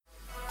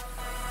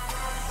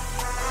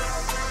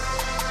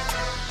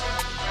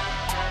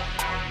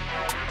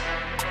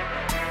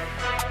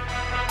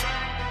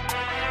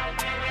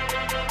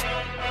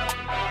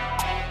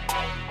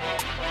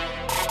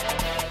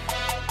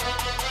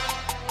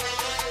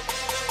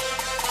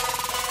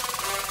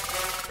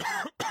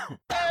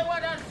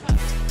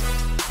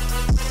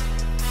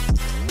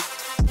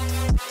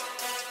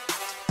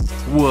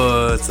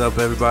What's up,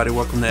 everybody?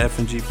 Welcome to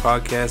FnG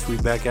Podcast. We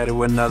back at it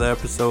with another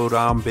episode.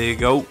 I'm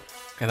Big O.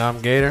 And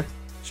I'm Gator.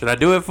 Should I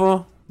do it,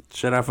 fool?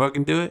 Should I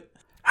fucking do it?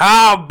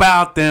 How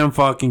about them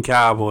fucking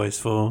Cowboys,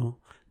 fool?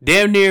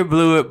 Damn near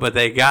blew it, but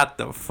they got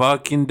the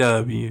fucking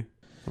W.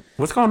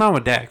 What's going on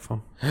with Dak,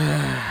 fool?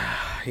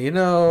 That's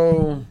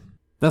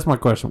my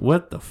question.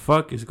 What the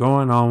fuck is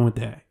going on with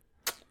Dak?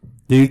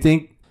 Do you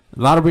think...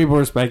 A lot of people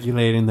are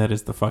speculating that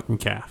it's the fucking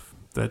calf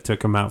that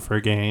took him out for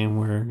a game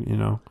where,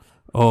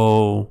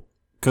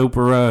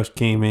 Cooper Rush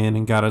came in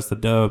and got us the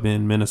dub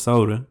in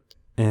Minnesota,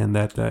 and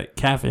that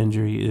calf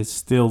injury is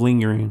still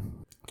lingering.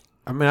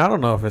 I mean, I don't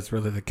know if it's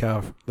really the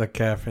calf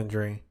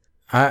injury.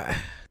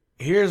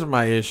 Here's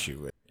my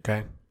issue,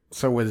 okay?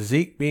 So with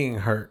Zeke being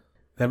hurt,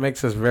 that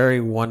makes us very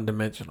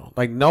one-dimensional.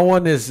 Like, no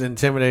one is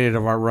intimidated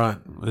of our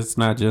run. It's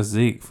not just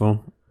Zeke,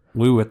 fool.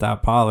 We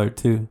without Pollard,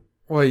 too.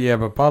 Well, yeah,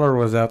 but Pollard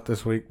was out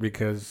this week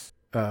because,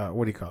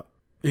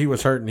 he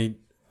was hurt and he'd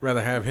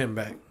rather have him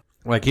back.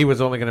 Like, he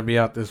was only going to be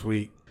out this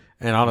week.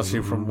 And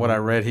honestly, from what I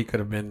read, he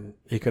could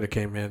have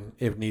came in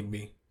if need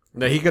be.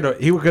 No, he could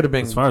have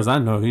been. As far as I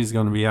know, he's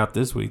going to be out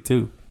this week,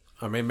 too.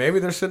 I mean, maybe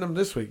they're sitting him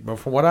this week. But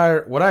from what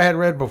I had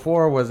read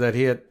before was that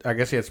he had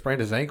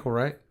sprained his ankle,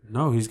 right?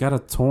 No, he's got a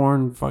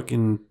torn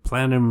fucking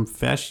plantar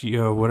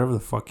fascia, whatever the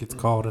fuck it's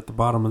called, at the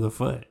bottom of the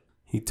foot.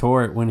 He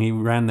tore it when he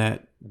ran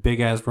that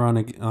big-ass run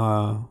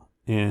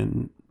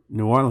in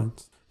New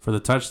Orleans for the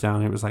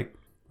touchdown. It was like,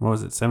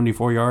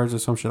 74 yards or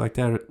some shit like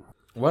that?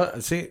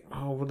 Well, see,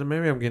 then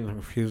maybe I'm getting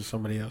confused with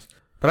somebody else.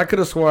 But I could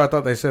have swore I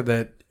thought they said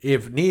that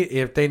if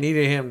they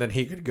needed him, then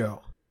he could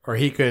go. Or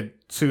he could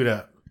suit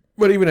up.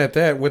 But even at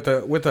that, with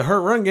the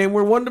hurt run game,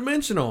 we're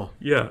one-dimensional.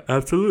 Yeah,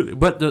 absolutely.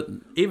 But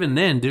even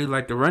then, dude,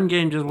 like the run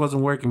game just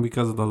wasn't working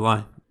because of the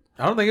line.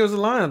 I don't think it was the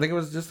line. I think it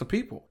was just the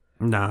people.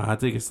 Nah, I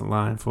think it's the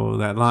line, fool.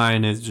 That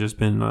line has just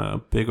been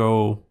a big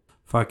old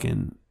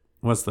fucking,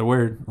 what's the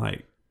word?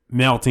 Like,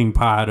 melting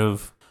pot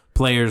of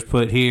players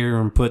put here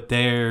and put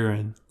there,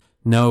 and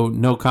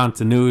no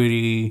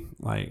continuity.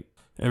 Like,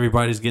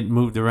 everybody's getting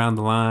moved around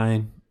the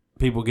line.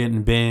 People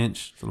getting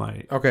benched.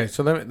 Like, okay,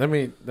 so let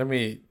me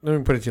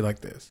put it to you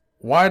like this.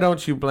 Why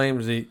don't you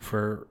blame Zeke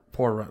for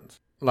poor runs?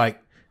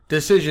 Like,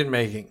 decision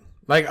making.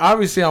 Like,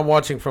 obviously I'm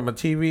watching from a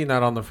TV,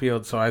 not on the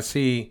field, so I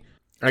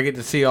get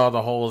to see all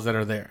the holes that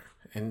are there.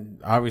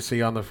 And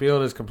obviously on the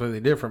field is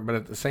completely different, but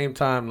at the same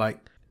time,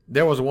 like,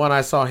 there was one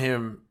I saw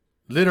him,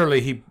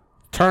 literally he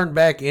turned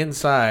back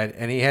inside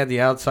and he had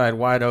the outside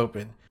wide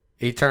open.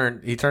 He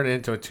turned it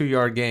into a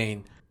 2-yard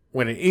gain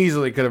when it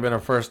easily could have been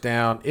a first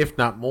down, if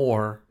not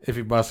more, if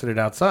he busted it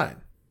outside.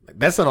 Like,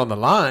 that's not on the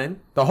line.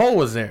 The hole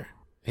was there.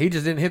 He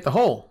just didn't hit the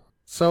hole.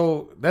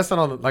 So that's not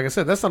on, like I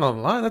said, that's not on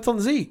the line. That's on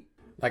Zeke.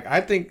 Like,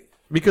 I think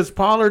because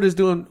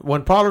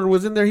when Pollard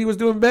was in there, he was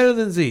doing better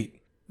than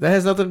Zeke. That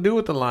has nothing to do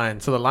with the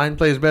line. So the line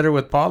plays better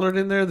with Pollard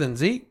in there than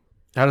Zeke?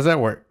 How does that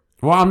work?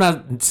 Well, I'm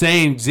not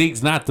saying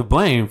Zeke's not to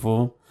blame,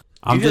 fool.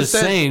 I'm just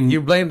saying you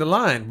blame the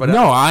line, but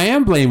no, I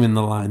am blaming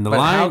the line. The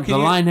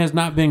line has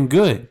not been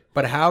good.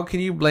 But how can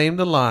you blame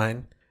the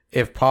line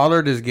if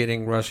Pollard is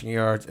getting rushing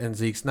yards and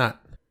Zeke's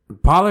not?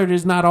 Pollard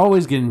is not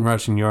always getting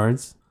rushing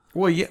yards.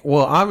 Well, yeah.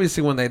 Well,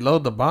 obviously, when they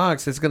load the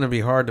box, it's going to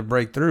be hard to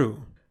break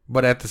through.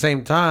 But at the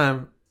same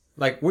time,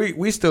 like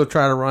we still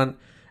try to run,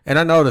 and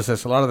I notice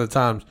this a lot of the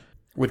times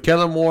with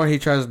Kellen Moore. He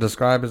tries to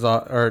disguise his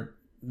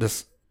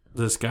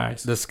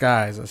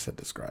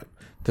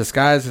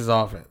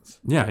offense.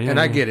 Yeah, and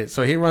I get it.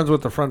 So he runs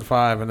with the front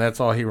five, and that's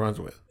all he runs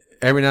with.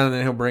 Every now and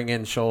then he'll bring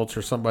in Schultz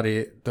or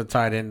somebody, the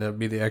tight end, to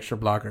be the extra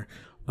blocker.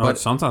 But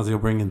sometimes he'll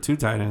bring in 2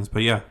 tight ends.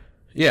 But yeah.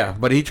 Yeah,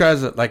 but he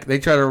tries to, like, they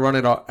try to run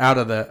it out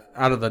of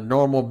the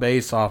normal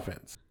base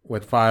offense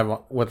with five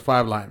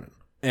linemen.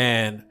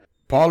 And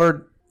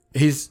Pollard,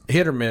 he's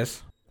hit or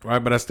miss, right?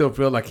 But I still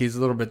feel like he's a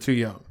little bit too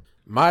young.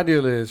 My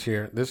deal is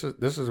here. This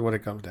is what it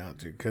comes down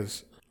to,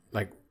 because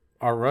like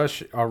our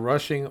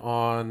rushing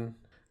on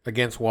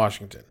against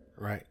Washington,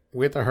 right,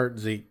 with a hurt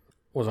Zeke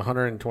was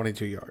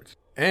 122 yards,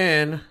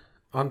 and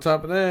on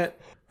top of that,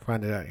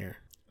 find it out here,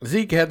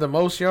 Zeke had the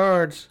most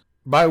yards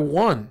by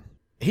 1.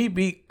 He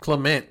beat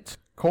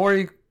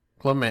Corey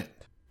Clement.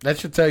 That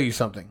should tell you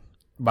something.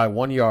 By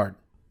 1 yard.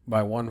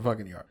 By 1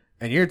 fucking yard.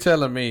 And you're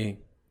telling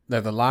me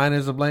that the line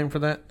is to blame for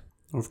that?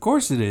 Of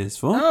course it is,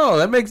 fool. No,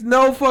 that makes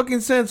no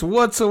fucking sense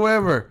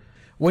whatsoever.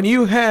 When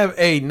you have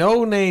a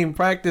no-name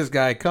practice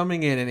guy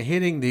coming in and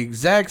hitting the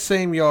exact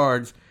same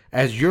yards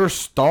as your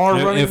star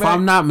running back. If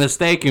I'm not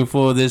mistaken,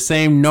 for this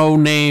same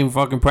no-name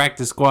fucking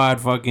practice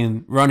squad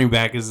fucking running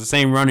back is the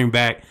same running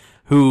back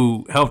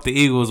who helped the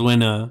Eagles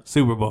win a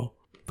Super Bowl.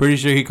 Pretty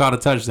sure he caught a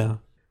touchdown.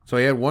 So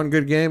he had one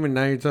good game, and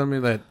now you're telling me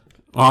that...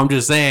 Oh, I'm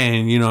just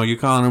saying, you're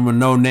calling him a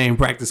no-name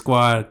practice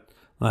squad.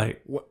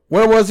 Like,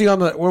 where was he on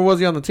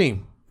the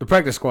team? The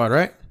practice squad,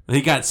 right?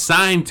 He got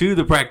signed to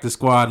the practice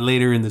squad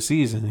later in the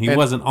season. He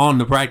wasn't on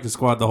the practice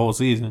squad the whole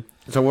season.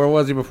 So where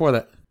was he before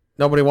that?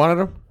 Nobody wanted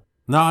him?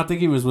 No, I think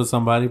he was with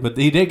somebody, but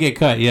he did get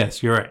cut.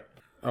 Yes, you're right.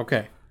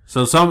 Okay.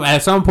 So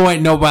at some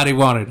point, nobody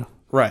wanted him.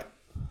 Right.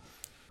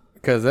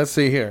 Because let's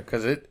see here.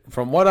 Because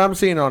from what I'm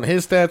seeing on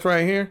his stats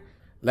right here,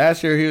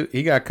 Last year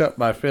he got cut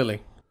by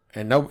Philly,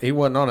 and he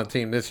wasn't on a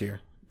team this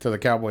year till the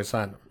Cowboys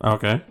signed him.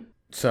 Okay.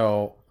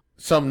 So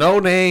some no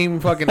name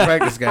fucking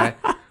practice guy.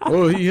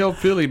 Oh, he helped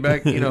Philly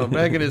back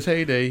in his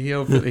heyday. He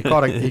helped Philly.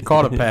 He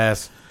caught a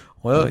pass.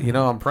 Well,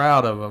 I'm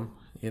proud of him.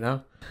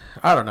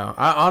 I don't know.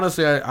 I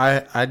honestly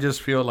I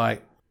just feel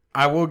like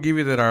I will give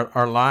you that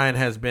our line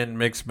has been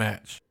mixed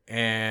match,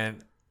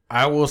 and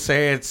I will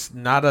say it's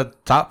not a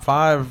top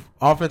 5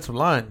 offensive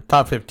line,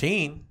 top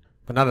 15,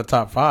 but not a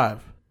top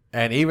 5.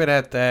 And even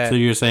at that, so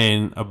you're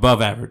saying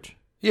above average?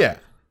 Yeah,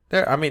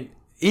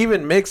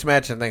 even mixed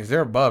match and things,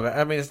 they're above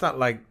it. It's not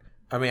like,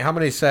 how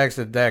many sacks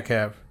did Dak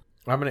have?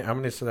 How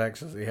many sacks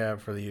does he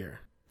have for the year?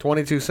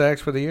 22 sacks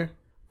for the year?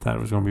 Thought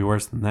it was going to be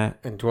worse than that.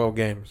 In 12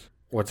 games.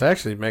 What's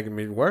actually making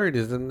me worried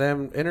is the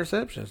damn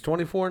interceptions.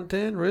 24 and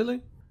 10,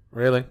 really?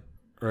 Really?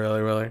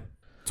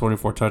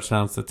 24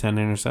 touchdowns to 10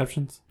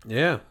 interceptions?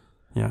 Yeah.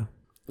 Yeah.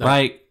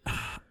 Like,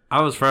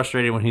 I was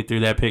frustrated when he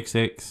threw that pick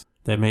 6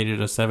 that made it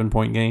a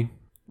 7-point game.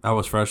 I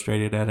was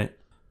frustrated at it.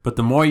 But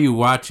the more you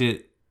watch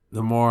it,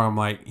 the more I'm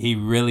like, he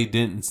really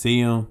didn't see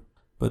him,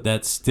 but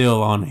that's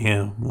still on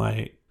him.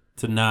 Like,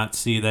 to not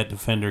see that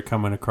defender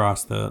coming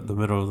across the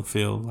middle of the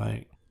field.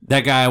 Like,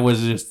 that guy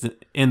was just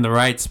in the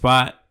right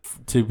spot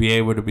to be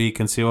able to be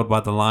concealed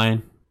by the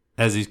line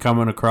as he's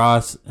coming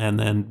across, and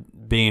then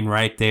being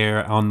right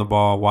there on the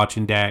ball,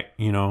 watching Dak,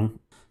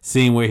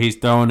 seeing where he's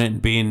throwing it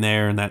and being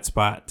there in that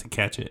spot to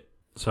catch it.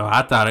 So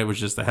I thought it was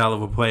just a hell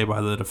of a play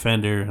by the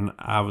defender, and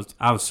I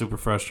was super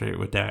frustrated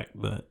with Dak,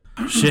 but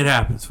shit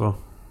happens, fool.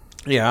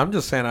 Yeah, I'm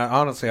just saying.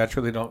 I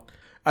truly don't.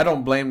 I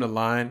don't blame the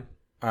line.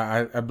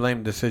 I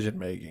blame decision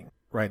making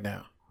right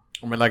now.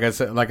 Like I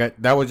said,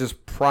 that was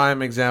just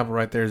prime example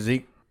right there.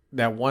 Zeke,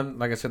 that one,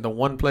 like I said, the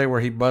one play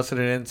where he busted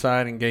it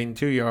inside and gained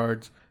 2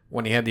 yards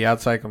when he had the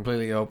outside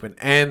completely open,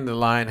 and the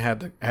line had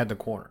the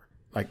corner.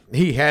 Like,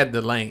 he had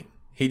the lane,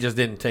 he just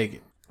didn't take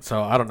it.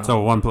 So I don't know.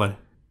 So one play.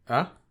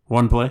 Huh?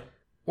 One play.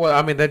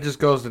 Well, that just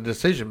goes to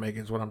decision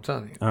making. Is what I'm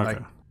telling you. Okay.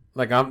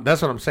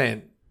 That's what I'm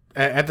saying.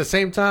 At the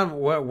same time,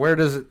 where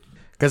does it?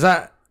 Because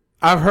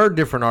I've heard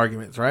different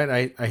arguments,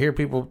 right? I hear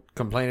people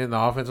complaining the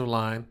offensive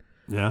line.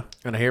 Yeah.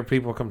 And I hear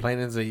people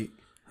complaining Zeke.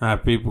 I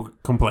have people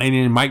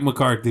complaining Mike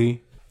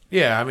McCarthy.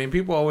 Yeah,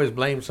 people always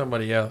blame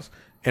somebody else.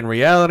 In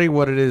reality,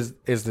 what it is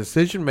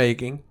decision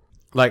making.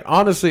 Like,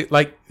 honestly,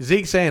 like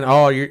Zeke saying,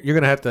 "Oh, you're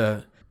gonna have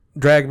to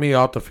drag me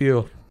off the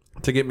field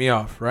to get me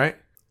off," right?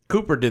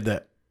 Cooper did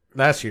that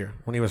last year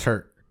when he was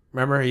hurt.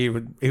 Remember, he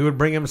would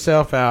bring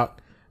himself out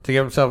to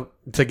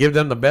give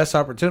them the best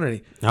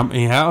opportunity.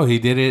 How he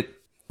did it?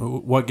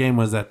 What game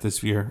was that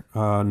this year?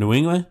 New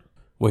England,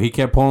 where he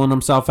kept pulling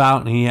himself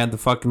out and he had the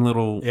fucking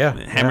little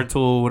hammer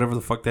tool, whatever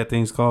the fuck that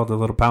thing's called, the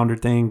little pounder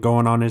thing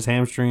going on his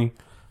hamstring.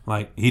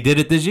 Like, he did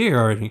it this year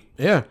already.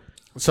 Yeah.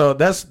 So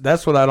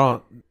that's what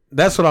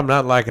I'm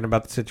not liking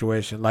about the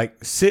situation.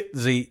 Like, sit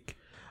Zeke.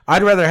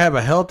 I'd rather have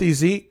a healthy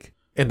Zeke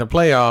in the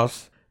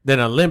playoffs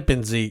than a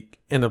limping Zeke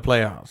in the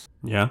playoffs.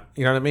 Yeah.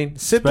 You know what I mean?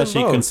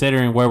 Especially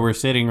considering where we're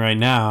sitting right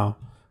now,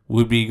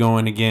 we'd be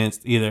going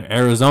against either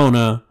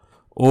Arizona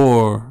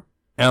or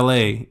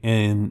LA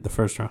in the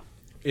first round.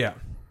 Yeah.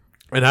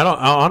 And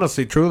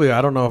honestly, truly,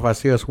 I don't know if I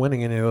see us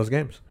winning any of those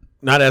games.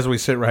 Not as we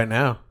sit right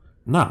now.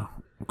 No,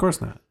 of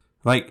course not.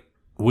 Like,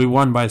 we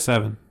won by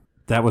 7.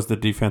 That was the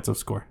defensive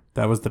score.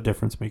 That was the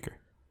difference maker.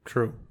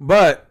 True.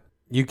 But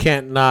you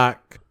can't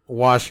knock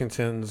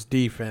Washington's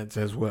defense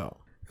as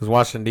well. Because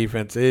Washington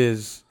defense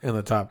is in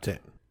the top 10.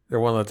 They're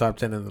one of the top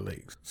 10 in the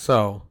leagues.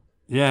 So.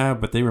 Yeah,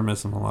 but they were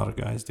missing a lot of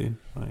guys, dude.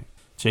 Like,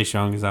 Chase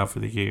Young is out for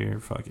the year.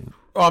 Fucking.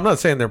 Oh, I'm not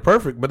saying they're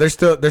perfect, but they're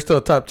still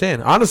a top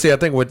 10. Honestly, I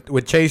think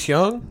with Chase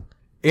Young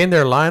in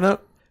their lineup,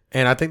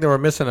 and I think they were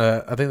missing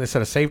I think they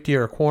said a safety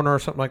or a corner or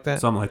something like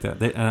that. Something like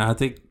that. And I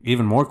think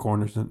even more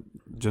corners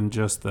than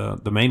just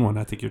the main one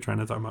I think you're trying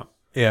to talk about.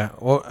 Yeah.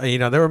 Well, they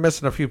were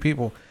missing a few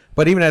people.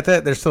 But even at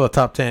that, they're still a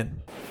top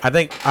 10. I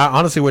think,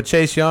 honestly, with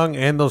Chase Young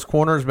and those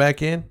corners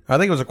back in, I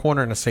think it was a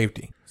corner and a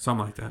safety.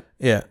 Something like that.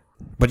 Yeah.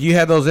 But you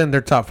had those in,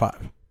 they're top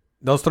 5.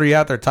 Those 3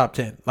 out, they're top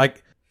 10.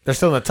 Like, they're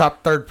still in the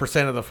top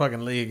 3% of the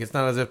fucking league. It's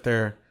not as if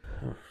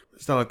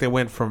it's not like they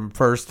went from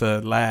first to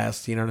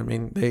last. You know what I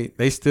mean?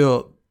 They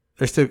still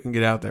can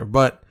get out there.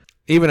 But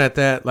even at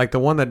that, like the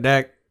one that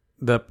Dak,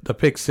 the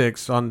pick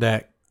 6 on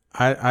Dak,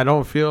 I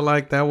don't feel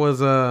like that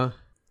was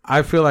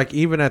I feel like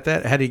even at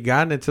that, had he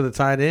gotten it to the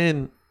tight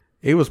end,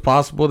 it was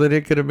possible that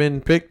it could have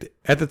been picked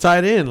at the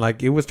tight end.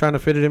 Like, it was trying to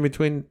fit it in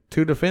between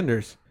 2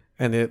 defenders,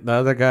 and the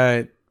other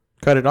guy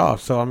cut it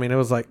off. So, it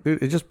was like,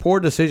 dude, it's just poor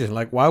decision.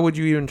 Like, why would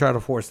you even try to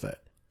force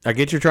that? I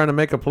get you're trying to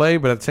make a play,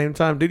 but at the same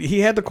time, dude,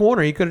 he had the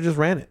corner. He could have just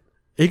ran it.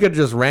 He could have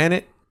just ran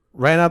it,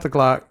 ran out the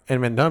clock,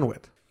 and been done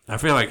with. I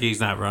feel like he's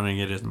not running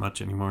it as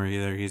much anymore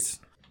either.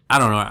 I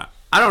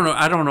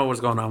don't know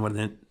what's going on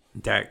with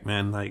Dak,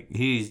 man. Like,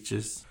 he's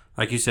just,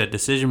 like you said,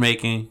 decision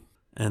making,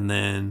 and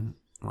then,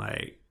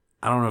 like,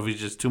 I don't know if he's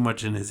just too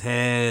much in his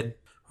head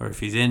or if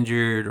he's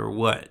injured or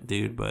what,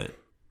 dude, but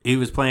he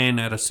was playing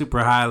at a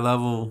super high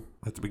level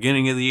at the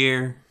beginning of the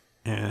year,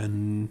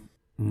 and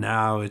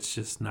now it's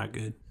just not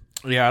good.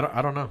 Yeah,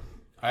 I don't know.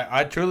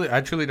 I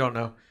truly don't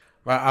know.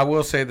 But I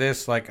will say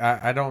this: like,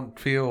 I don't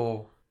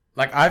feel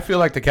like I feel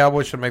like the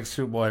Cowboys should make the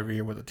Super Bowl every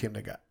year with the team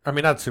they got. I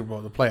mean, not Super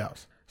Bowl, the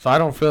playoffs. So I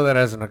don't feel that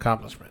as an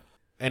accomplishment.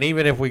 And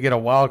even if we get a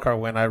wild card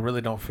win, I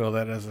really don't feel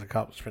that as an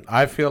accomplishment.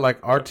 I feel like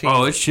our team.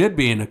 Oh, it should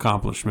be an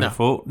accomplishment, No.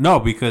 fool. No,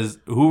 because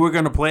who we're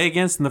going to play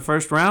against in the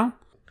first round?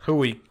 Who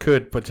we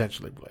could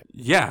potentially play.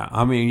 Yeah,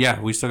 I mean,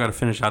 yeah, we still got to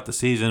finish out the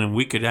season, and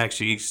we could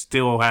actually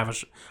still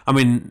have I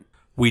mean,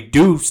 we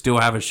do still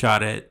have a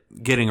shot at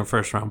getting a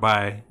first round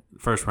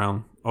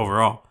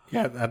overall.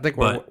 Yeah, I think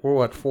we're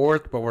what,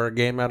 fourth, but we're a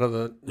game out of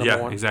the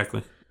number one.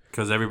 Exactly.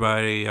 Because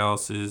everybody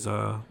else is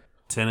 10-3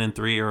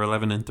 or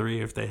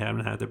 11-3 if they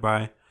haven't had their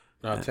bye.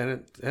 No,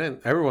 10 and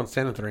everyone's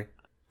 10-3.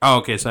 Oh,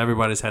 okay. So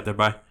everybody's had their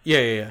bye.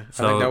 Yeah.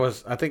 So,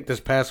 I think this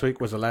past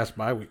week was the last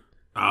bye week.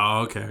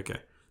 Oh, okay.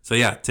 So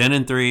yeah,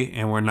 10-3,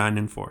 and we're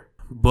 9-4.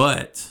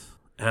 But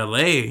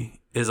LA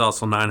is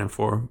also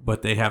 9-4,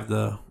 but they have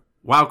the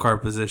wild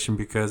card position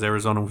because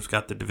Arizona's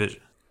got the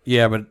division.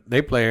 Yeah, but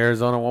they play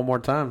Arizona one more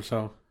time.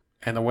 So,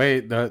 and the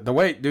way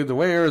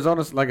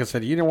Arizona, like I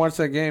said, you didn't watch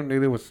that game,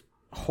 dude. It was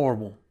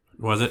horrible.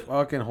 Was it?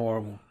 Fucking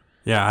horrible.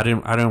 Yeah, I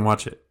didn't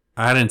watch it.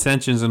 I had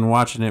intentions in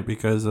watching it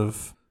because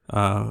of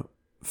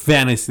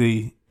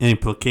fantasy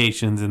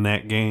implications in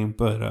that game,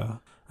 but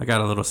I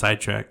got a little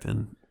sidetracked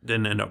and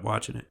didn't end up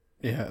watching it.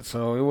 Yeah,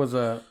 so it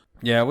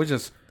was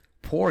just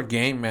poor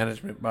game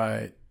management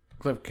by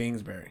Cliff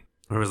Kingsbury.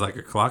 It was like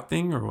a clock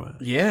thing or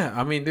what? Yeah,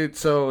 I mean, dude.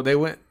 So they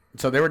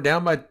were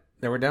down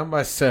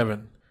by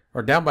 7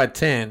 or down by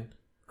 10,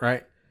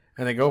 right?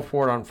 And they go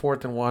for it on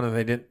 4th and 1,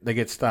 and they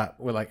get stopped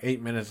with like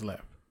 8 minutes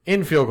left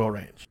in field goal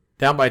range,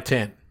 down by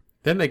 10.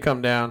 Then they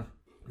come down,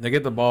 they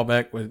get the ball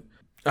back with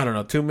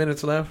 2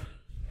 minutes left,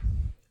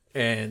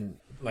 and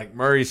like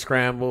Murray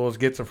scrambles,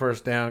 gets a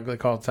first down, they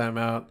call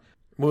timeout,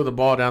 move the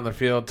ball down the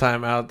field,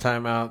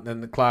 timeout.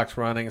 Then the clock's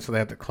running, so they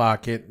have to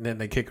clock it, and then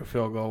they kick a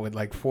field goal with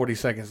like 40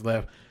 seconds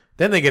left.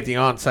 Then they get the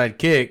onside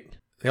kick.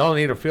 They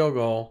only need a field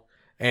goal,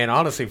 and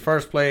honestly,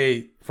 first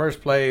play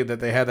that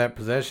they had that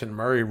possession,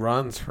 Murray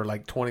runs for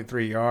like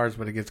 23 yards,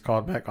 but it gets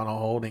called back on a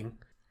holding.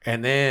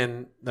 And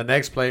then the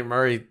next play,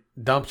 Murray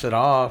dumps it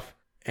off,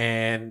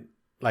 and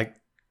like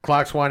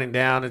clock's winding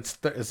down.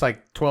 It's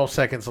like 12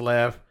 seconds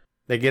left.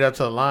 They get up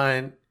to the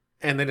line,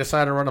 and they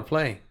decide to run a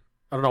play.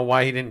 I don't know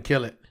why he didn't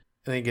kill it.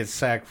 And he gets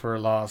sacked for a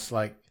loss.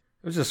 Like,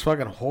 it was just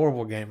fucking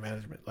horrible game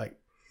management. Like,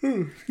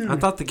 I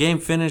thought the game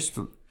finished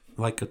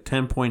like a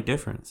 10-point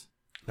difference.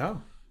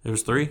 No. It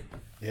was 3?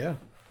 Yeah.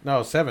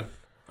 No, 7.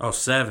 Oh,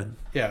 7.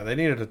 Yeah, they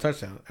needed a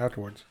touchdown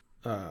afterwards.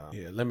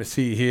 Let me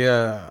see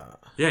here.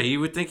 Yeah, you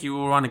would think you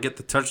would want to get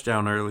the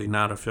touchdown early,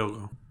 not a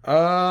field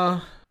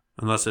goal.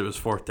 Unless it was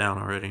 4th down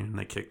already and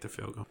they kicked the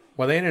field goal.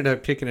 Well, they ended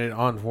up kicking it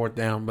on 4th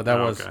down, but that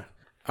was... Okay.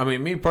 I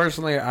mean, me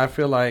personally, I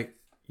feel like,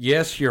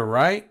 yes, you're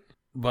right,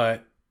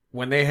 but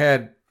when they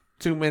had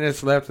 2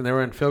 minutes left and they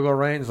were in field goal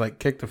range, like,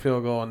 kick the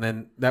field goal, and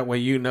then that way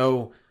you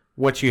know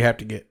what you have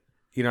to get.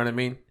 You know what I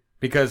mean?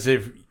 Because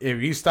if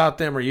you stop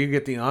them or you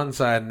get the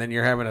onside and then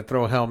you're having to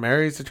throw Hail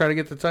Marys to try to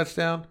get the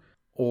touchdown,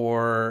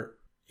 or,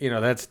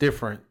 that's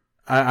different.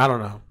 I don't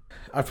know.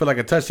 I feel like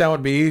a touchdown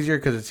would be easier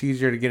because it's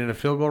easier to get into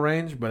field goal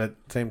range, but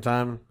at the same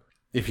time,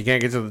 if you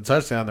can't get to the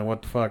touchdown, then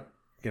what the fuck?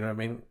 You know what I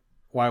mean?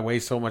 Why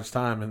waste so much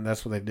time? And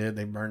that's what they did.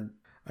 They burned,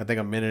 I think,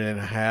 a minute and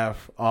a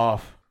half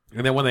off.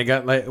 And then when they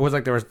got, like, it was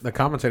like the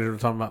commentators were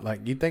talking about,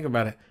 like, you think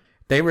about it,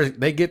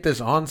 they get this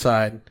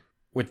onside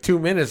with 2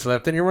 minutes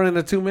left, and you're running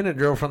a 2-minute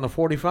drill from the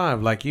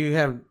 45. Like, you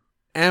have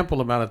ample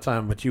amount of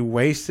time, but you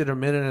wasted a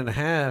minute and a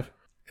half,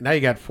 and now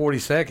you got 40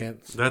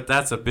 seconds.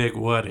 That's a big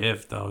what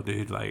if, though,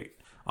 dude. Like,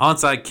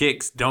 onside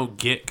kicks don't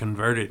get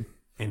converted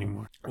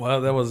anymore. Well,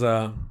 there was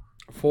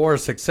 4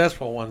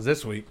 successful ones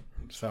this week.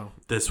 So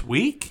this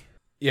week?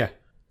 Yeah.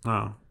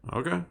 Oh,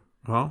 okay.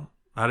 Well,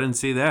 I didn't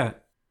see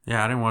that.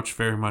 Yeah, I didn't watch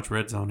very much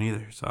Red Zone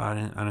either, so I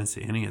didn't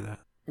see any of that.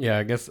 Yeah,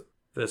 I guess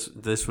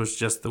this was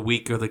just the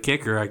week of the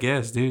kicker, I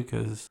guess, dude,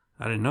 because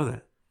I didn't know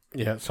that.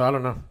 Yeah, so I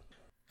don't know.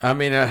 I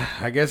mean,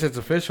 I guess it's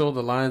official.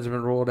 The Lions have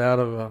been ruled out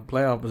of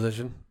playoff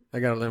position. They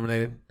got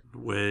eliminated.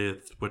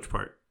 With which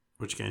part?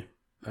 Which game?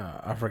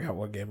 I forgot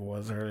what game it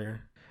was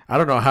earlier. I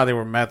don't know how they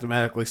were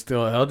mathematically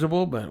still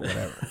eligible, but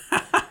whatever.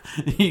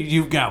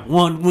 You've got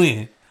one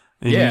win,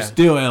 and you're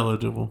still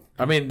eligible.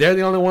 I mean, they're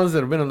the only ones that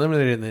have been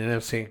eliminated in the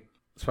NFC.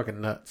 It's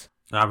fucking nuts.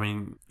 I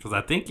mean, because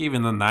I think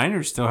even the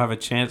Niners still have a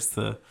chance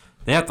to...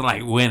 They have to,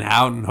 like, win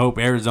out and hope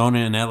Arizona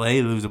and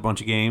L.A. lose a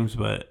bunch of games,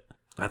 but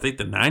I think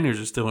the Niners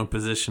are still in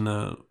position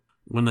to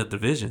win the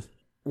division.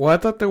 Well, I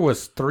thought there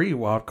was 3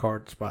 wild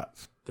card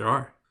spots. There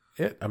are.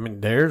 Yeah, I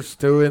mean, they're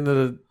still in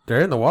the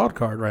wild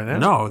card right now.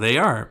 No, they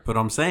are, but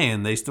I'm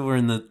saying they still are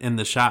in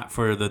the shot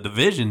for the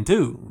division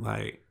too.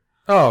 Like,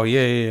 oh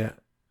yeah.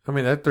 I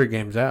mean, that's 3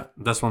 games out.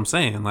 That's what I'm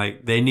saying.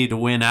 Like, they need to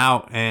win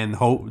out and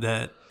hope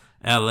that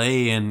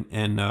L.A. and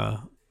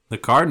the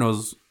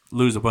Cardinals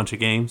lose a bunch of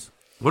games.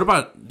 What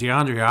about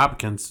DeAndre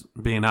Hopkins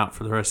being out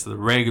for the rest of the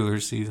regular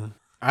season?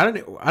 I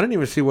didn't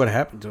even see what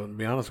happened to him, to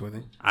be honest with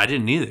you. I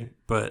didn't either,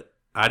 but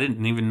I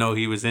didn't even know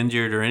he was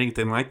injured or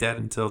anything like that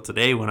until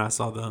today when I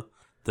saw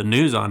the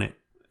news on it.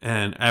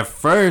 And at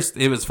first,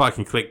 it was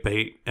fucking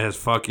clickbait as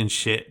fucking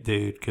shit,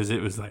 dude. Because it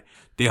was like,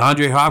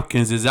 DeAndre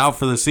Hopkins is out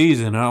for the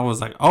season. And I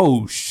was like,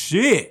 oh,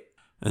 shit.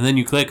 And then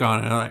you click on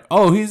it, and like,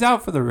 oh, he's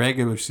out for the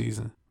regular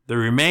season. The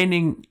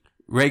remaining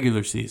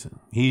regular season.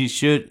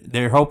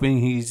 They're hoping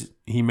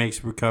he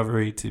makes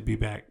recovery to be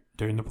back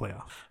during the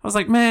playoffs. I was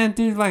like, man,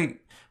 dude, like,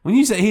 when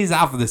you say he's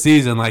out for the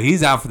season, like,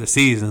 he's out for the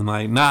season.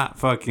 Like, not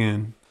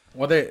fucking...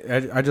 Well,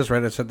 I just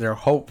read it said they're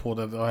hopeful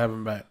that they'll have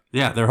him back.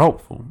 Yeah, they're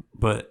hopeful.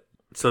 But...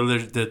 So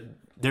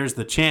there's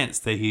the chance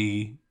that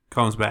he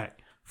comes back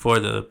for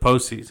the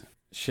postseason.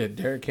 Shit,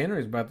 Derrick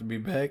Henry's about to be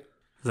back.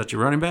 Is that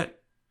your running back?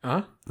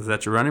 Huh? Is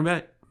that your running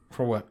back?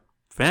 For what?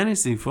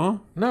 Fantasy,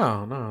 fool.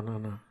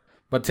 No.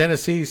 But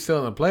Tennessee's still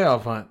in the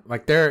playoff hunt.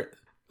 Like they're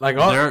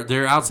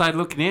they're outside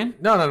looking in.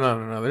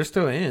 No. They're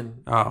still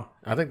in. Oh,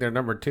 I think they're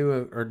number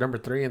 2 or number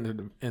 3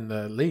 in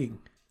the league,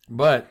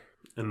 but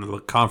in the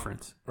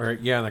conference. Or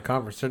in the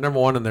conference, they're number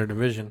 1 in their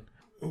division.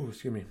 Ooh,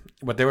 excuse me.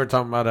 But they were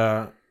talking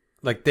about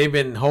like they've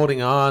been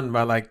holding on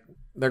by like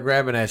they're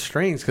grabbing at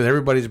strings because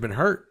everybody's been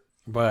hurt.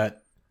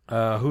 But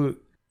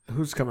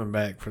who's coming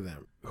back for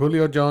them?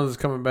 Julio Jones is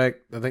coming back,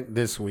 I think,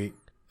 this week.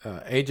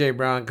 AJ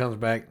Brown comes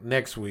back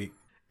next week,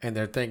 and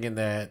they're thinking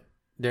that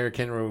Derrick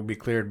Henry will be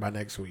cleared by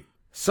next week.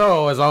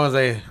 So as long as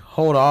they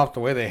hold off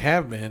the way they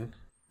have been,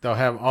 they'll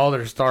have all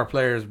their star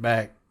players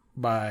back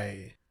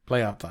by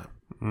playoff time.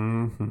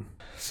 Mm-hmm.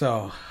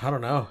 So I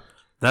don't know.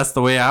 That's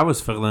the way I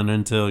was feeling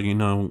until,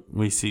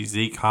 we see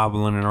Zeke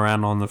hobbling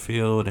around on the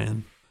field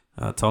and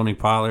Tony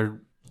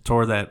Pollard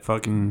tore that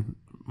fucking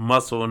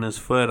muscle in his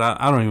foot.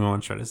 I don't even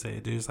want to try to say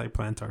it, dude. It's like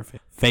plantar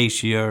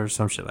fascia or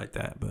some shit like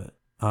that.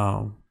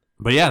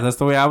 But yeah, that's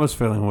the way I was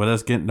feeling with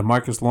us getting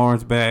DeMarcus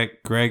Lawrence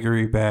back,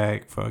 Gregory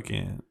back,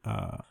 fucking,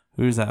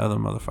 who's that other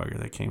motherfucker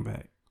that came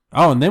back?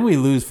 Oh, and then we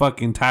lose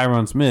fucking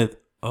Tyron Smith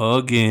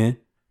again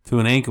to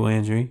an ankle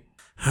injury.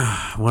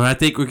 When I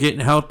think we're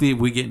getting healthy,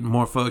 we're getting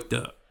more fucked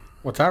up.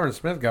 Well, Tyron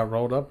Smith got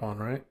rolled up on,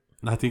 right?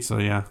 I think so,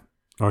 yeah.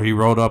 Or he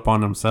rolled up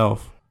on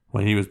himself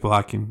when he was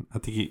blocking. I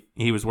think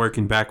he was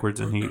working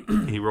backwards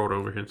and he rolled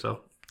over himself.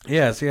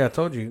 Yeah, see, I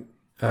told you.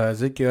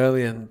 Ezekiel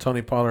Elliott and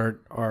Tony Pollard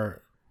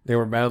were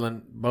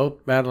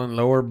both battling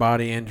lower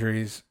body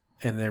injuries,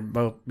 and they're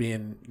both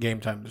being game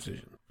time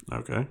decisions.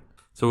 Okay.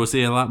 So we'll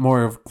see a lot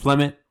more of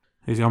Clement.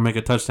 He's going to make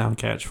a touchdown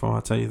catch for him.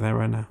 I'll tell you that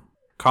right now.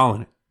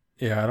 Calling it.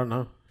 Yeah, I don't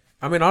know.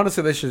 I mean,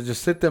 honestly, they should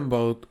just sit them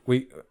both.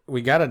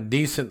 We got a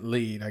decent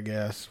lead, I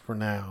guess, for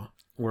now.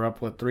 We're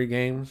up, 3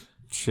 games?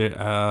 Shit,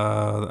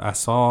 I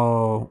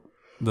saw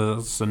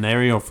the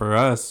scenario for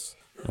us.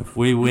 If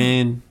we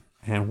win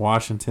and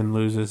Washington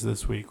loses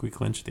this week, we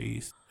clinch the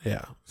East.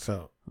 Yeah,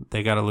 so.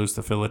 They got to lose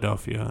to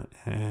Philadelphia,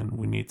 and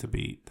we need to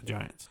beat the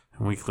Giants.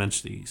 And we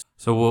clinch the East.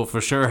 So we'll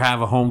for sure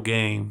have a home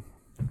game,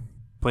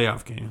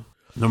 playoff game.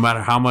 No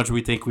matter how much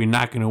we think we're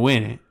not going to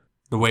win it,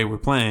 the way we're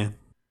playing.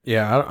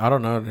 Yeah, I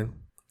don't know, dude.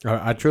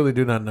 I truly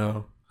do not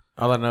know.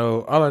 All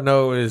I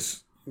know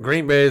is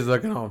Green Bay is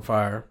looking on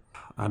fire.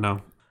 I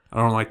know. I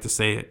don't like to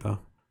say it, though.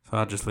 So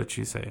I'll just let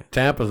you say it.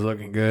 Tampa's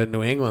looking good.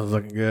 New England's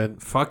looking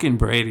good. Fucking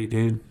Brady,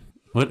 dude.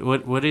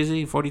 What is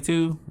he?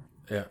 42?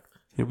 Yeah.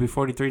 He'll be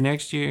 43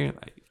 next year.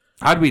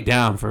 I'd be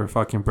down for a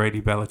fucking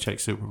Brady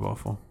Belichick Super Bowl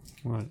for.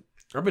 What?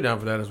 I'd be down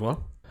for that as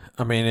well.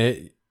 I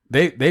mean,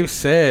 they've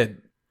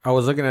said, I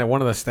was looking at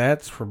one of the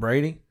stats for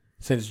Brady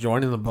since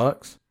joining the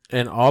Bucs,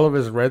 and all of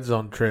his red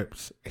zone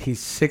trips, he's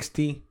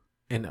 60-0.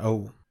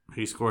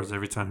 He scores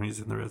every time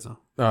he's in the red zone.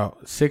 Oh,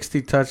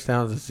 60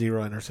 touchdowns and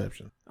 0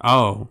 interception.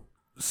 Oh.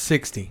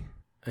 60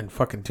 in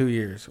fucking 2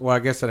 years. Well, I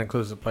guess that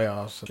includes the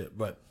playoffs,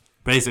 but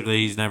basically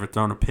he's never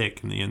thrown a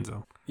pick in the end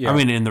zone. Yeah. I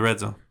mean, in the red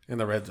zone. In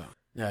the red zone.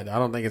 Yeah, I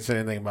don't think it said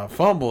anything about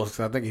fumbles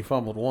because I think he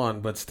fumbled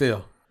one, but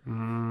still.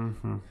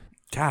 Mm-hmm.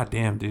 God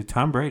damn, dude.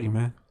 Tom Brady,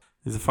 man.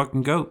 He's a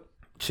fucking GOAT.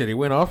 Shit, he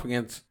went off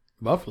against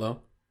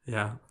Buffalo.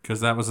 Yeah,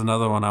 because that was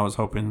another one I was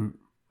hoping.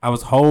 I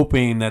was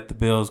hoping that the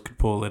Bills could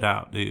pull it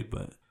out, dude.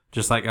 But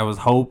just like I was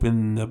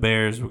hoping the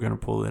Bears were going to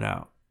pull it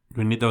out.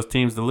 We need those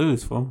teams to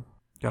lose, fool.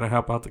 Got to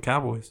help out the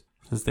Cowboys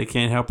since they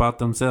can't help out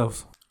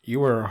themselves.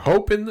 You were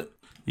hoping?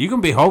 You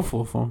can be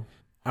hopeful, fool.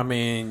 I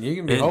mean, you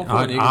can be hopeful.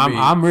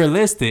 I'm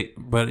realistic,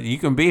 but you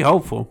can be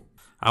hopeful.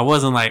 I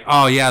wasn't like,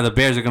 oh, yeah, the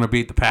Bears are going to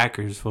beat the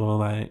Packers, fool.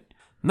 Like,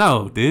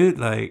 no, dude.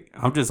 Like,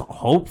 I'm just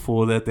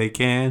hopeful that they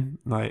can.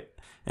 Like,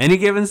 any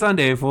given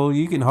Sunday, fool,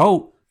 you can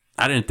hope.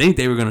 I didn't think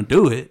they were going to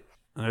do it.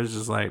 I was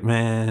just like,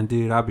 man,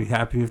 dude, I'll be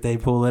happy if they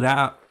pull it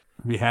out.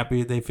 I'd be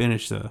happy if they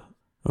finish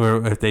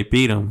or if they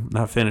beat them,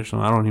 not finish them.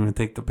 I don't even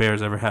think the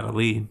Bears ever had a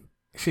lead.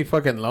 See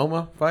fucking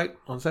Loma fight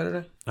on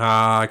Saturday?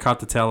 I caught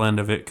the tail end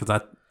of it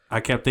because I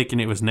kept thinking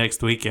it was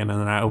next weekend,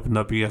 and then I opened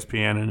up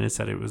ESPN, and it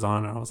said it was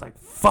on, and I was like,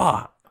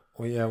 fuck.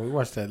 Well, yeah, we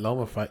watched that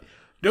Loma fight.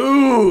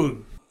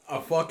 Dude, I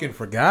fucking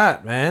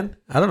forgot, man.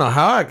 I don't know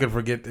how I could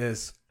forget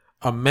this.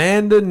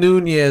 Amanda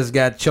Nunes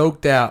got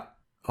choked out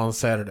on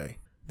Saturday.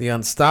 The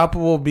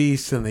unstoppable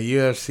beast in the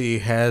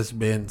UFC has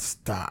been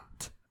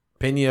stopped.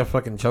 Pena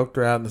fucking choked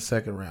her out in the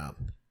second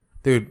round.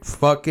 Dude,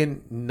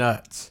 fucking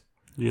nuts.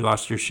 You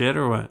lost your shit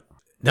or what?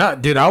 No,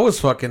 dude, I was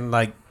fucking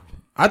like,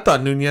 I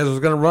thought Nunez was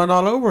gonna run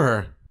all over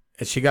her,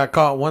 and she got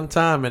caught one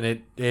time,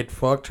 and it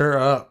fucked her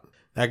up.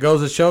 That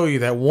goes to show you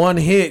that one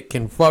hit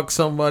can fuck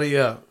somebody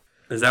up.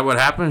 Is that what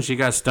happened? She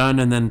got stunned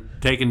and then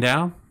taken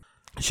down?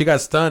 She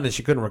got stunned and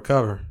she couldn't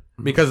recover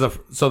because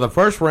the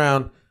first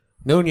round,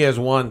 Nunez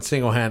won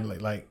single handedly.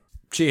 Like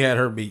she had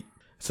her beat,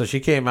 so she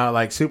came out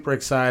like super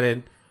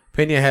excited.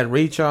 Pena had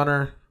reach on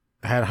her,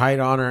 had height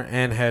on her,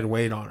 and had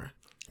weight on her.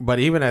 But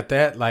even at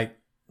that, like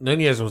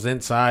Nunez was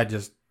inside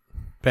just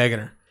pegging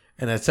her.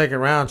 And that second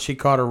round, she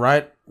caught her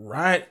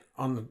right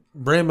on the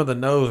brim of the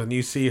nose, and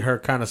you see her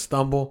kind of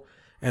stumble,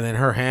 and then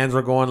her hands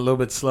were going a little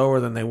bit slower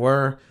than they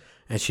were.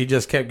 And she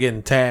just kept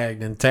getting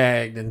tagged and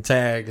tagged and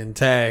tagged and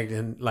tagged.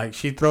 And like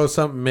she throws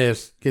something,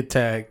 miss, get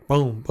tagged,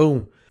 boom,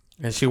 boom.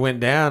 And she went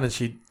down and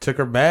she took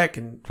her back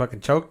and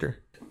fucking choked her.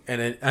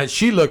 And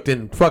she looked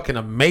in fucking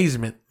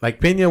amazement. Like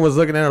Pena was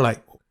looking at her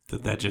like,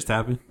 did that just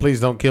happen? Please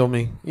don't kill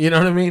me. You know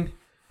what I mean?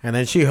 And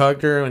then she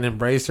hugged her and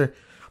embraced her.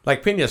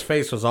 Like Pena's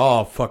face was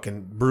all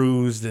fucking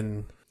bruised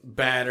and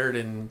battered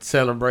and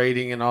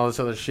celebrating and all this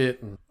other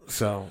shit. And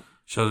so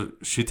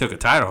she took a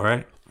title,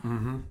 right?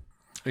 Mm-hmm.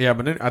 Yeah,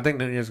 but I think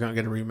Nunez is going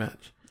to get a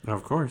rematch.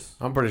 Of course.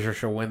 I'm pretty sure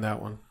she'll win that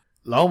one.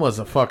 Loma's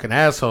a fucking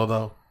asshole,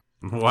 though.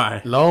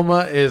 Why?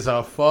 Loma is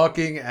a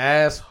fucking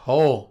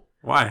asshole.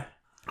 Why?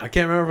 I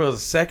can't remember if it was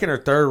the second or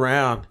third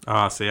round.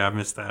 Oh, see, I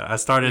missed that. I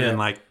started in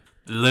like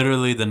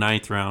literally the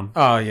 9th round.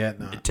 Oh, yeah,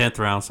 no. 10th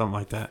round, something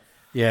like that.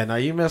 Yeah, no,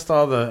 you missed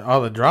all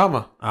the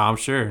drama. I'm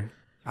sure.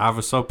 I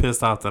was so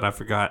pissed off that I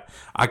forgot.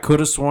 I could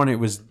have sworn it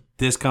was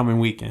this coming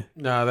weekend.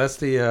 No, that's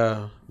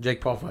the Jake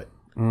Paul fight.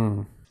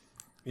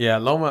 Yeah,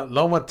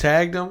 Loma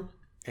tagged him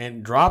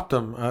and dropped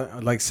him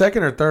like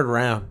second or third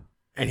round.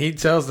 And he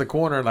tells the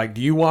corner, like,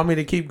 do you want me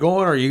to keep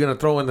going or are you going to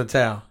throw in the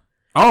towel?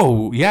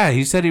 Oh, yeah.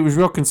 He said he was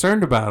real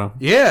concerned about him.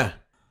 Yeah.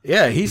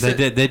 Yeah, he said.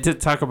 They did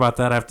talk about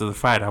that after the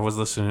fight. I was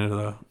listening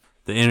to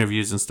the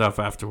interviews and stuff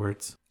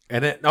afterwards.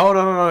 And then,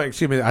 no,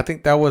 excuse me. I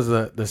think that was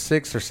the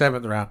 6th or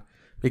 7th round.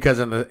 Because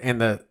in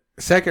the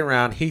second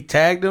round, he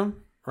tagged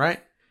him,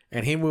 right?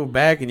 And he moved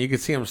back and you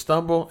could see him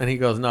stumble. And he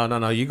goes,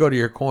 no, you go to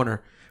your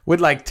corner. With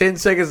like 10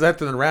 seconds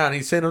left in the round,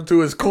 he sent him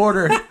to his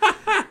corner.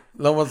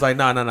 Loma's like,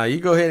 no,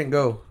 you go ahead and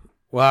go.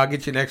 Well, I'll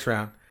get you next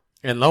round.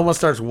 And Loma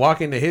starts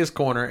walking to his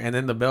corner, and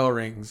then the bell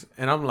rings.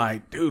 And I'm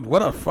like, dude,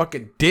 what a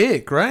fucking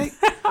dick, right?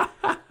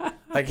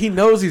 Like, he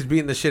knows he's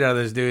beating the shit out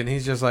of this dude, and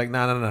he's just like,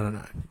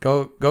 no.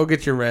 Go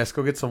get your rest.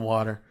 Go get some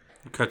water.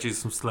 Cut you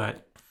some slack.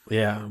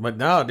 Yeah, but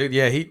no, dude,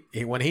 yeah, he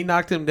when he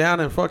knocked him down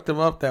and fucked him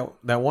up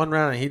that one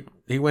round, and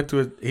he went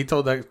to he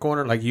told that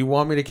corner, like, you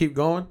want me to keep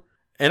going?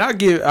 And I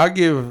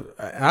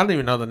don't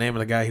even know the name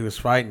of the guy he was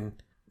fighting,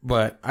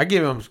 but I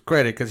give him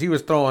credit because he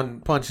was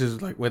throwing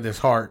punches like with his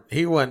heart.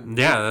 He wasn't.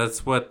 Yeah,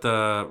 that's what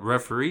the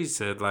referee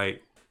said.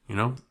 Like,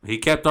 he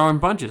kept throwing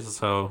punches,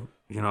 so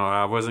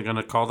I wasn't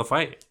gonna call the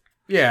fight.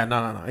 Yeah,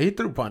 no. He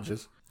threw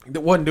punches.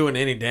 It wasn't doing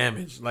any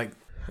damage. Like,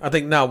 I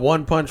think not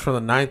one punch from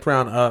the 9th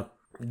round up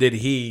did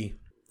he.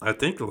 I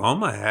think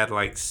Loma had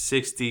like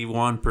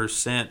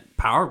 61%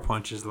 power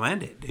punches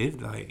landed,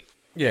 dude. Like,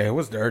 yeah, it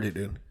was dirty,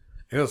 dude.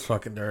 It was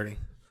fucking dirty.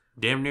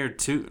 Damn near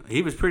 2.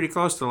 He was pretty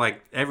close to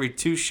like every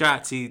 2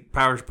 shots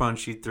power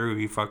punch he threw,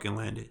 he fucking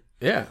landed.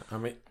 Yeah, I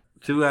mean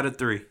 2 out of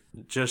 3,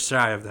 just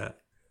shy of that.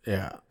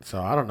 Yeah,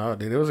 so I don't know,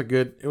 dude. It was a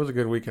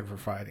good weekend for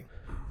fighting.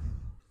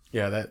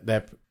 Yeah,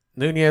 that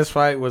Nunez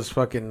fight was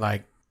fucking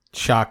like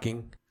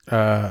shocking.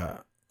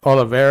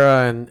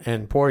 Oliveira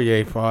and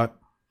Poirier fought.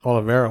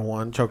 Oliveira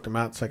won, choked him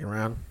out second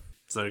round.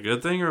 Is that a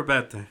good thing or a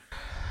bad thing?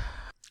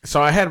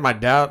 So I had my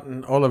doubt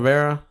in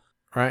Oliveira,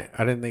 right?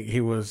 I didn't think he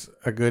was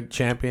a good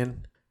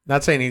champion.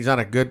 Not saying he's not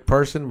a good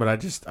person, but I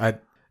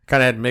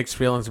kind of had mixed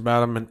feelings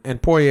about him.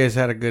 And Poirier's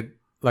had a good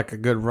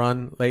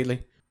run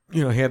lately. He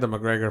had the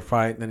McGregor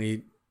fight, and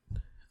then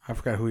I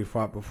forgot who he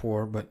fought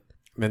before, but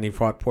then he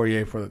fought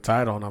Poirier for the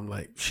title, and I'm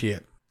like,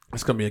 shit,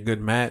 it's going to be a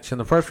good match.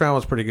 And the first round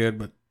was pretty good,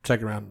 but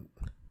second round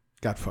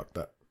got fucked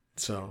up.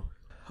 So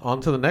on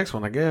to the next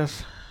one, I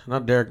guess.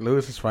 Not Derek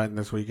Lewis is fighting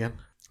this weekend.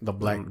 The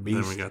Black Beast.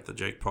 Then we got the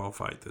Jake Paul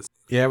fight this.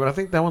 Yeah, but I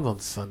think that one's on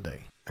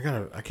Sunday. I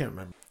can't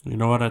remember. You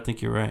know what? I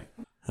think you're right.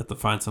 Have to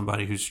find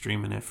somebody who's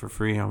streaming it for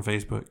free on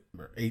Facebook.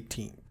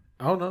 18.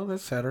 Oh, no,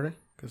 that's Saturday.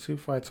 Because who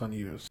fights on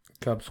US?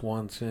 Cub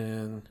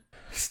Swanson,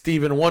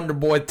 Stephen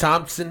Wonderboy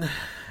Thompson,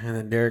 and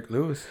then Derek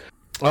Lewis.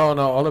 Oh,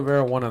 no,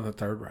 Oliveira won in the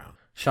third round.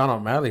 Sean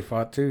O'Malley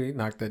fought, too. He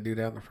knocked that dude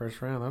out in the first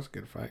round. That was a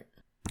good fight.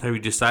 Have you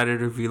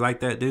decided if you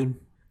like that dude?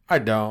 I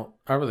don't.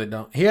 I really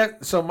don't.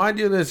 So my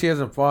deal is he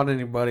hasn't fought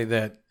anybody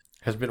that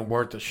has been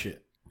worth the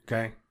shit.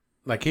 Okay?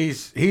 Like,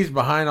 he's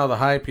behind all the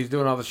hype. He's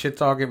doing all the shit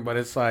talking, but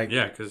it's like...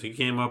 Yeah, because he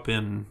came on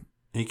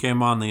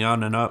the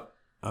On and Up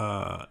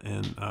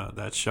in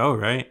that show,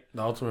 right?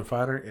 The Ultimate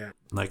Fighter? Yeah.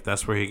 Like,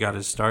 that's where he got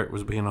his start,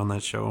 was being on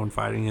that show and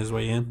fighting his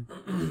way in.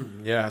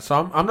 Yeah,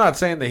 so I'm not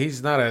saying that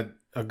he's not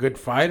a good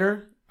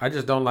fighter. I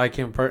just don't like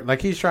him.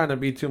 Like, he's trying to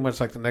be too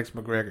much like the next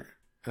McGregor,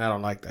 and I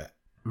don't like that.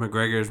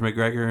 McGregor's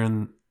McGregor,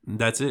 and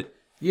that's it.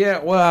 Yeah,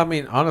 well, I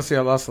mean, honestly,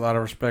 I lost a lot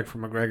of respect for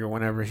McGregor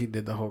whenever he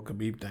did the whole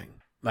Khabib thing.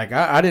 Like,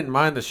 I didn't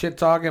mind the shit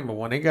talking, but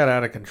when it got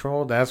out of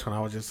control, that's when I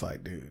was just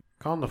like, dude,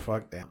 calm the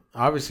fuck down.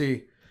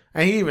 Obviously,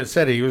 and he even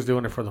said he was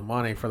doing it for the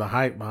money, for the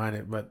hype behind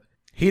it, but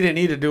he didn't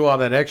need to do all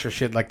that extra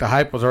shit. Like, the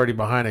hype was already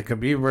behind it.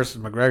 Khabib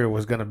versus McGregor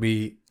was going to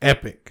be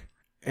epic.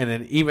 And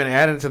then even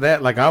adding to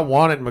that, like, I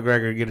wanted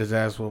McGregor to get his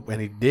ass whooped,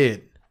 and he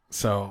did.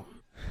 So,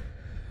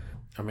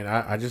 I mean,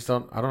 I just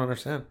don't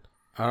understand.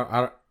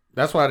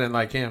 That's why I didn't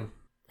like him,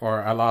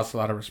 or I lost a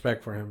lot of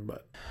respect for him,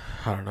 but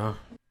I don't know.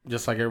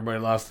 Just like everybody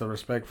lost the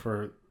respect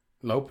for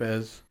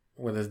Lopez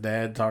with his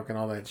dad talking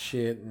all that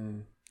shit.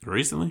 And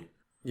recently?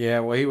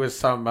 Yeah, well, he was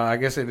talking about, I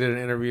guess they did an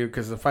interview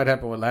because the fight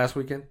happened last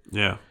weekend.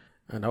 Yeah.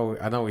 I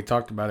know we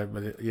talked about it,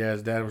 but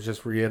his dad was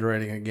just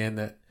reiterating again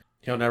that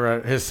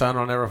his son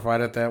will never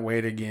fight at that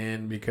weight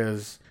again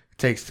because it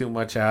takes too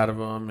much out of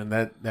him, and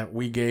that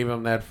we gave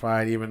him that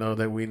fight even though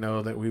that we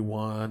know that we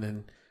won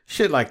and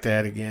shit like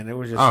that again. It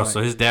was just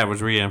so his dad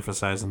was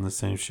re-emphasizing the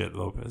same shit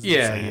Lopez was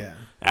saying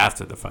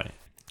after the fight.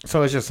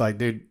 So it's just like,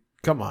 dude,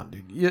 come on,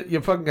 dude. You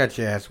fucking got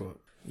your ass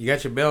whooped. You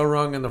got your bell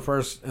rung in the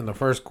first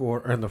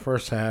quarter, or in the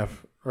first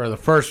half, or the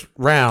first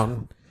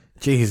round.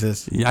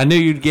 Jesus. Yeah, I knew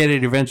you'd get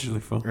it eventually,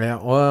 fool. Yeah,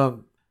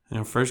 well.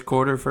 First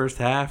quarter, first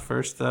half,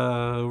 first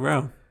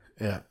round.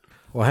 Yeah.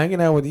 Well,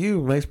 hanging out with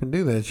you makes me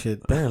do that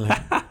shit, apparently.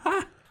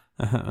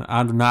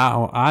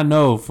 I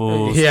know,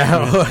 fool.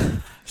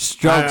 Yeah.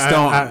 Strokes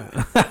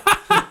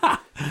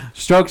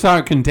Strokes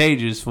aren't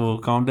contagious, fool.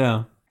 Calm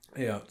down.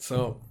 Yeah,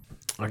 so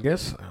I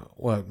guess,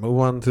 move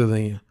on to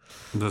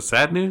the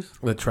sad news?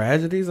 The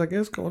tragedies, I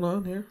guess, going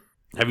on here.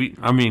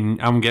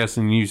 I'm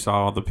guessing you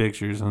saw all the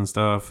pictures and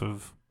stuff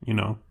of,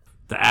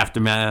 the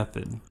aftermath.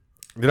 And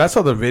dude, I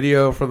saw the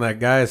video from that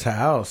guy's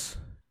house.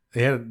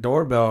 They had a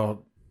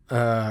doorbell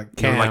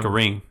cam. Like a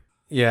ring.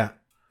 Yeah.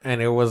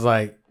 And it was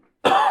like,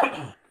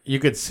 you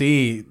could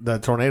see the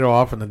tornado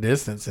off in the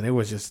distance, and it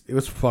was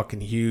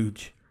fucking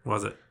huge.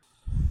 Was it?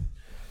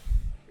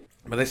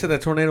 But they said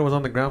that tornado was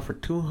on the ground for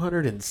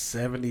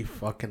 270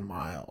 fucking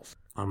miles.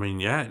 I mean,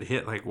 yeah, it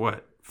hit like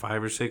what,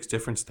 5 or 6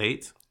 different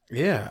states?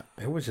 Yeah,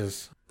 it was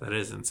just... That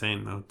is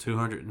insane, though.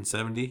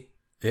 270?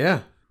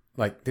 Yeah.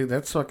 Like, dude,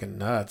 that's fucking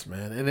nuts,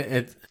 man. And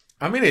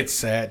it's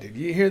sad, dude.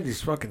 You hear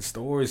these fucking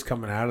stories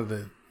coming out of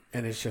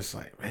and it's just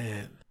like,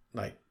 man,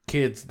 like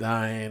kids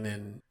dying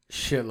and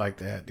shit like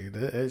that, dude.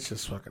 It's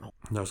just fucking...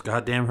 Those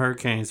goddamn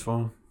hurricanes,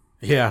 fool.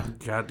 Yeah.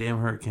 Goddamn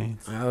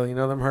hurricanes. Well,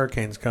 them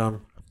hurricanes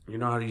come. You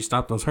know how do you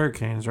stop those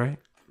hurricanes, right?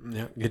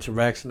 Yeah, get your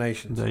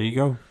vaccinations. There you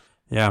go.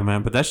 Yeah,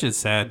 man, but that shit's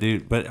sad,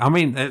 dude. But I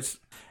mean,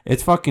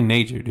 it's fucking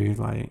nature, dude.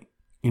 Like,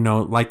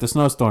 like the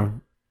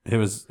snowstorm. It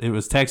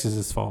was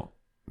Texas's fault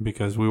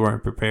because we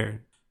weren't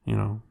prepared,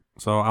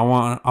 So I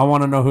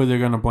want to know who they're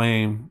gonna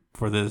blame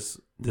for this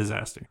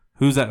disaster.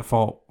 Who's at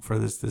fault for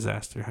this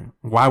disaster?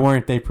 Why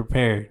weren't they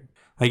prepared?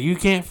 Like, you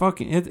can't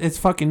it's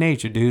fucking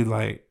nature, dude.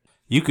 Like,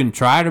 you can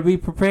try to be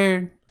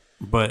prepared,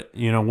 but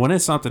when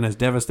it's something as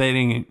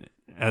devastating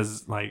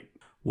as like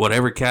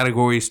whatever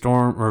category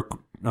storm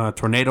or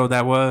tornado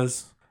that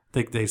was, I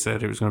think they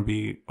said it was going to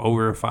be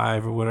over a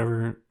 5 or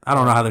whatever. I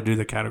don't know how to do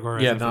the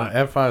category. Yeah, no,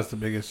 F5 is the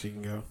biggest you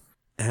can go.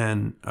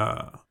 And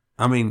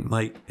I mean,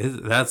 like,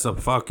 that's a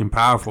fucking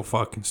powerful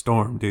fucking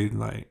storm, dude.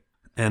 Like,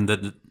 and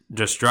the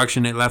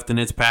destruction it left in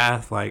its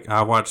path. Like,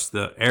 I watched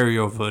the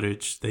aerial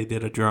footage. They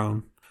did a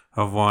drone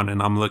of one,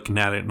 and I'm looking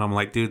at it, and I'm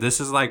like, dude,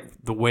 this is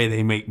like the way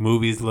they make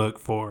movies look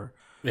for.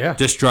 Yeah.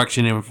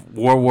 Destruction in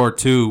World War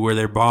II where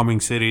they're bombing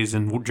cities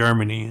in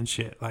Germany and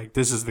shit. Like,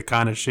 this is the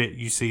kind of shit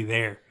you see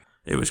there.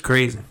 It was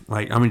crazy.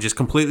 Like, I mean, just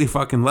completely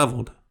fucking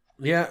leveled.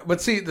 Yeah,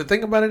 but see, the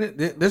thing about it,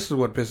 this is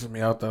what pisses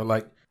me out, though.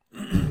 Like,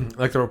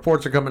 like the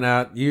reports are coming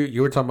out.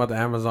 You were talking about the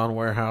Amazon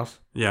warehouse.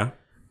 Yeah.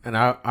 And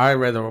I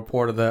read the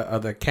report of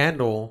the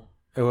candle.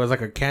 It was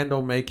like a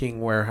candle making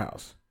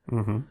warehouse.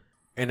 Mm-hmm.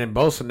 And in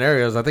both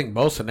scenarios,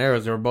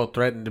 they were both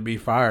threatened to be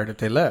fired if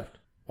they left.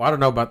 Well, I don't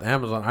know about the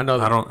Amazon. I know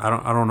that,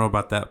 I don't know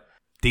about that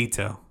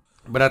detail.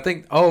 But I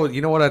think,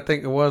 you know what I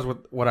think it was with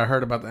what I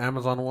heard about the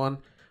Amazon one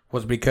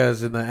was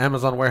because in the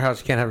Amazon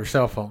warehouse you can't have your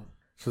cell phone,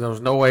 so there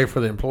was no way for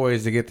the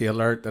employees to get the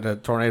alert that a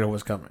tornado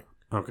was coming.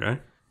 Okay.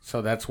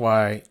 So that's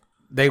why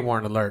they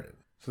weren't alerted.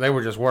 So they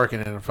were just working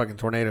and a fucking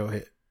tornado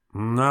hit.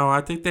 No, I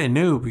think they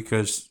knew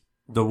because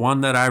the one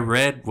that I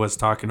read was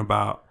talking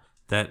about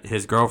that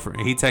his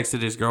girlfriend. He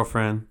texted his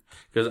girlfriend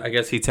because I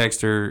guess he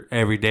texted her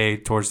every day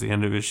towards the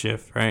end of his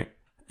shift, right?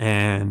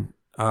 And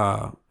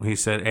he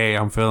said, hey,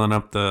 I'm filling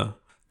up the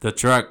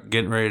truck,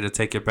 getting ready to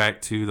take it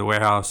back to the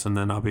warehouse, and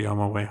then I'll be on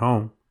my way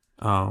home.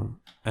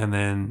 And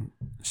then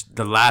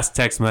the last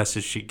text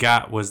message she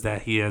got was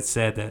that he had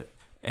said that,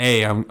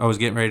 hey, I was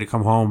getting ready to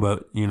come home,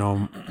 but,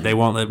 they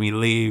won't let me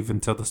leave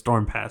until the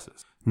storm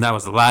passes. And that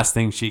was the last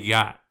thing she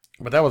got.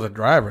 But that was a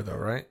driver, though,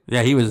 right?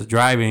 Yeah, he was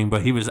driving,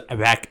 but he was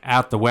back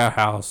out the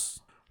warehouse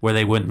where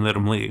they wouldn't let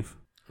him leave.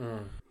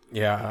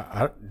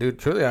 Yeah, dude,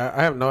 truly,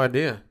 I have no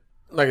idea.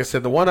 Like I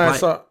said, the one I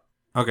saw...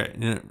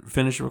 Okay,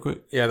 finish real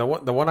quick. Yeah,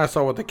 the one I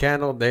saw with the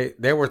candle,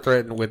 they were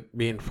threatened with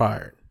being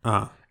fired.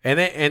 Uh-huh.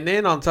 And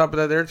then on top of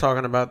that, they're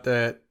talking about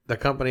that the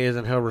company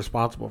isn't held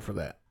responsible for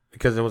that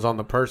because it was on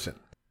the person.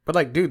 But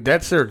like, dude,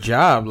 that's their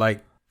job.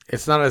 Like,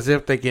 it's not as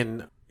if they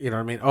can, you know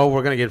what I mean? Oh,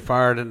 we're gonna get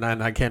fired and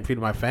I can't feed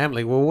my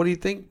family. Well, what do you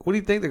think? What do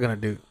you think they're gonna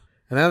do?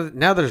 And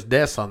now there's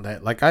deaths on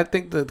that. Like, I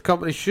think the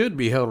company should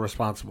be held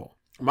responsible.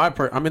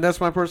 I mean,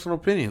 that's my personal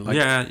opinion. Like,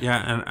 yeah,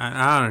 and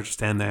I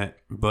understand that,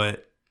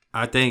 but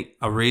I think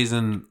a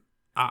reason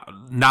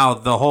now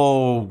the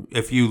whole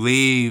if you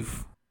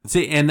leave,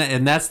 see, and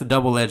that's the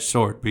double-edged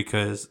sword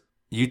because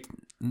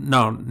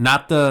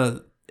not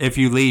the if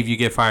you leave you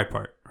get fired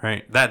part,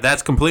 right?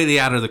 That's completely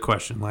out of the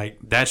question. Like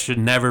that should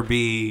never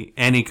be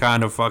any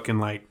kind of fucking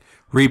like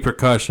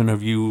repercussion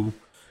of you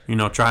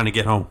trying to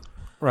get home,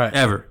 right?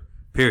 Ever,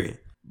 period.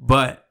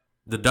 But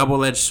the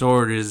double-edged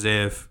sword is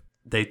if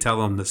they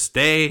tell them to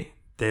stay,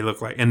 they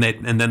look like, and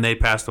then they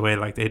passed away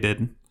like they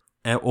didn't.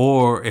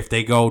 Or if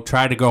they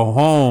try to go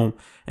home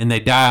and they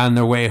die on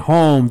their way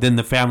home, then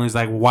the family's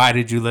like, why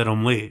did you let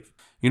them leave?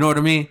 You know what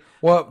I mean?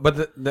 Well,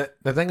 but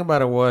the thing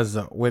about it was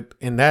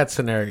in that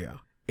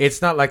scenario,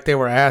 it's not like they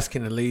were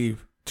asking to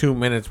leave 2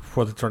 minutes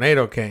before the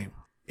tornado came.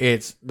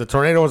 It's the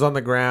tornado was on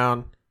the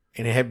ground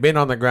and it had been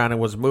on the ground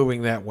and was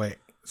moving that way.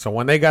 So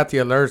when they got the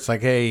alerts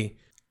like, hey,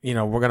 we're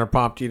going to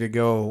prompt you to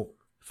go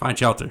find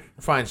shelter.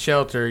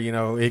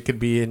 It could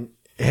be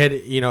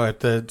if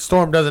the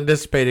storm doesn't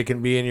dissipate, it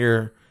can be in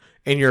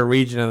your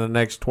region in the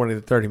next 20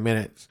 to 30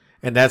 minutes.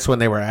 And that's when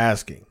they were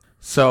asking.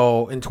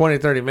 So in 20,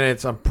 30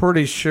 minutes, I'm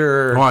pretty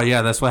sure. Oh,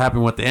 yeah, that's what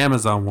happened with the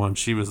Amazon one.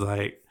 She was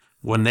like,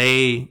 when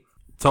they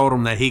told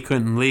him that he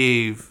couldn't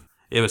leave,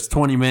 it was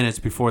 20 minutes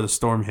before the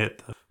storm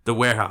hit the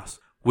warehouse.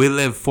 We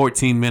live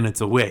 14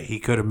 minutes away. He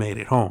could have made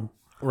it home.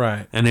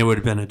 Right. And it would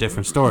have been a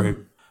different story.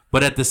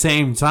 But at the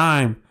same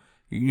time,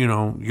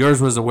 yours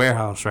was a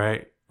warehouse,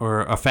 right?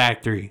 Or a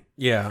factory.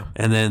 Yeah.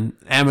 And then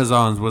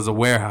Amazon's was a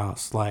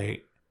warehouse.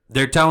 Like,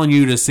 they're telling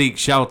you to seek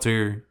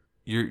shelter.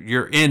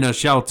 You're in a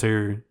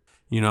shelter.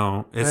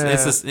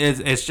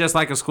 It's just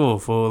like a school,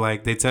 fool.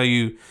 Like they tell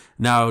you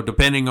now,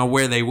 depending on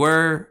where they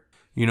were,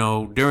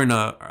 during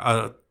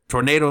a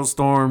tornado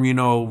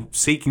storm,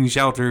 seeking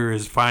shelter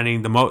is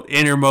finding the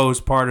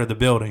innermost part of the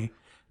building.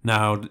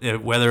 Now,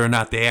 whether or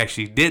not they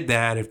actually did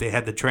that, if they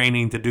had the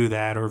training to do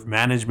that, or if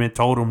management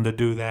told them to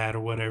do that, or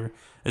whatever,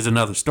 is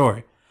another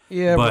story.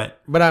 Yeah,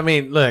 but I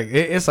mean, look,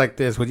 it's like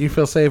this. Would you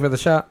feel safe at the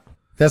shop?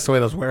 That's the way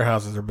those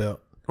warehouses are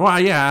built. Well,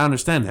 yeah, I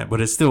understand that,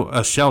 but it's still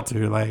a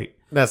shelter. Like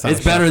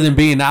it's better than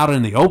being out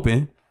in the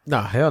open.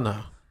 No, hell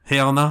no.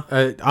 Hell no.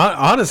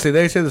 Honestly,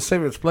 they say the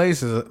safest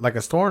place is like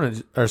a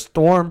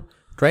storm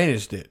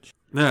drainage ditch.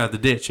 Yeah, the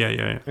ditch.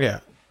 Yeah.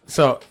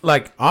 So,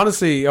 like,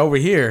 honestly, over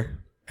here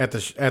at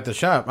the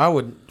shop, I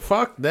would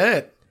fuck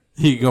that.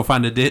 You go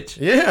find a ditch.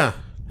 Yeah.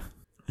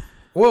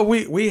 Well,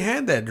 we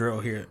had that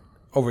drill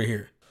over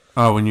here.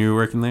 Oh, when you were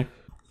working there?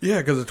 Yeah,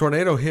 because the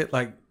tornado hit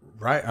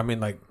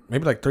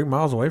maybe 3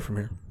 miles away from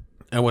here,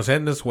 and was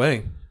heading this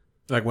way.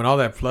 Like when all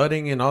that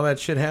flooding and all that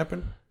shit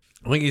happened.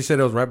 I think you said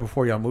it was right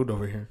before y'all moved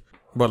over here.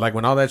 But like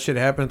when all that shit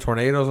happened,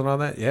 tornadoes and all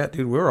that, yeah,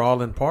 dude, we were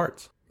all in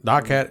parts.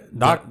 Doc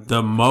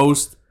the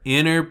most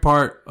inner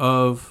part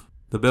of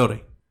the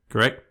building,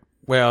 correct?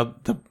 Well,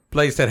 the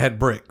place that had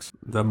bricks.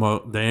 The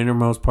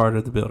innermost part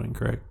of the building,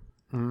 correct?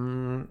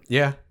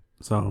 Yeah.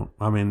 So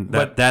I mean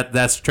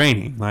that's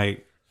training,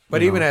 like.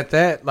 But even at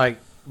that, but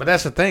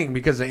that's the thing,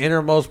 because the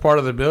innermost part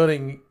of the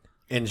building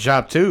in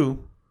Shop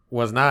 2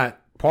 was not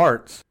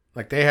parts.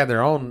 Like, they had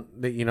their own,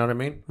 you know what I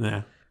mean?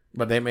 Yeah.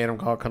 But they made them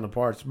all come to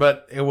parts.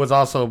 But it was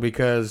also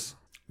because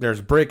there's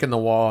brick in the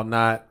wall,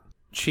 not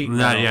sheet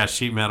metal. Yeah,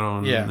 sheet metal.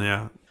 And,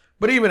 yeah.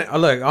 But even,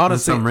 look,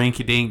 honestly. And some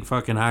rinky-dink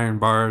fucking iron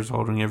bars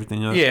holding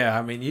everything up. Yeah,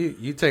 I mean,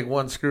 you take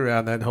one screw out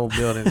and that whole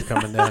building's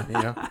coming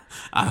down,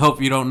 I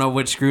hope you don't know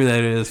which screw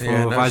that is.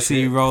 Yeah, if I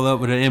see you roll up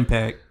with an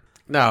impact.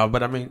 No,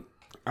 but I mean,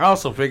 I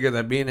also figure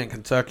that being in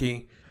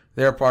Kentucky,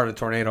 they're part of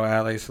Tornado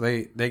Alley, so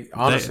they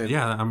honestly...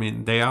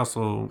 they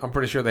also... I'm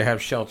pretty sure they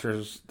have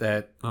shelters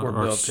that were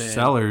built in.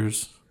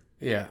 Cellars.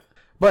 Yeah.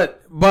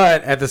 But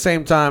at the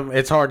same time,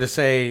 it's hard to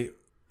say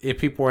if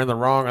people were in the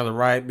wrong or the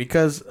right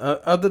because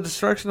of the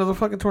destruction of the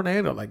fucking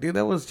tornado. Like, dude,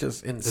 that was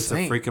just insane.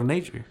 It's a freak of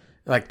nature.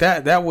 Like,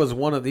 that was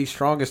one of the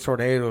strongest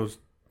tornadoes,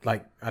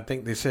 like, I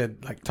think they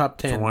said, like, top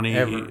 10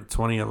 ever.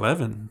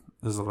 2011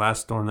 is the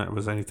last storm that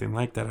was anything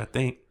like that, I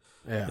think.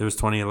 Yeah. It was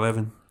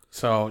 2011.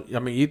 So, I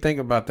mean, you think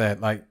about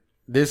that. Like,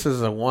 this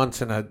is a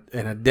once in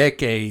a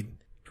decade.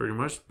 Pretty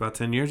much about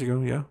 10 years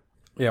ago, yeah.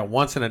 Yeah,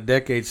 once in a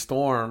decade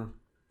storm.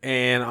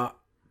 And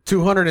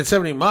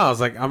 270 miles.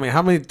 Like, I mean,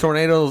 how many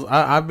tornadoes?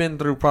 I've been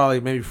through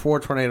probably maybe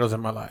 4 tornadoes in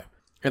my life.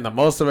 And the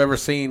most I've ever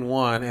seen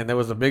one, and that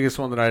was the biggest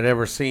one that I'd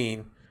ever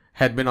seen,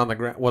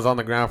 was on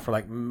the ground for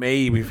like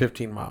maybe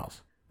 15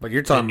 miles. But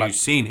you're talking about... you've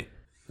seen it.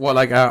 Well,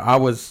 like, I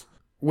was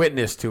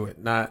witness to it,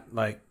 not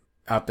like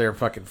out there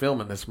fucking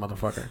filming this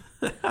motherfucker.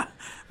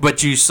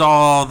 But you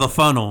saw the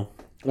funnel.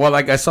 Well,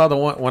 like I saw the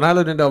one when I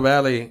lived in Del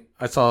Valley.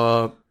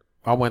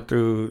 I went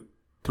through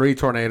 3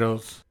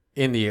 tornadoes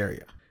in the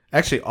area.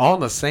 Actually, all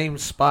in the same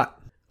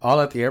spot, all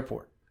at the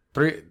airport.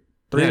 Three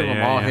of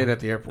them all hit at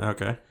the airport.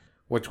 Okay,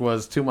 which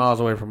was 2 miles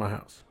away from my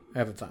house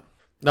at the time.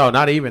 No,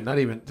 not even.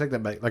 Take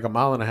that back. Like a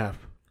mile and a half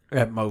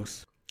at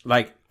most.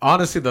 Like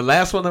honestly, the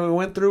last one that we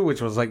went through,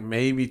 which was like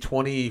maybe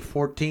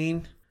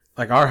 2014,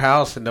 like our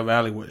house in the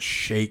valley was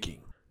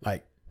shaking.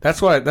 Like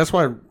that's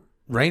why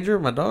Ranger,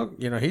 my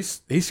dog,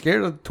 he's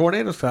scared of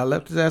tornadoes. So I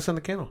left his ass in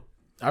the kennel.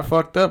 I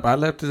fucked up. I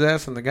left his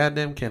ass in the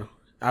goddamn kennel.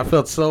 I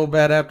felt so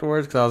bad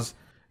afterwards because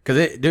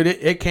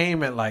it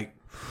came at like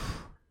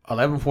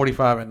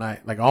 11:45 at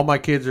night. Like all my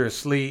kids are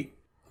asleep.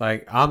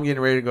 Like I'm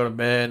getting ready to go to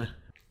bed.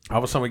 All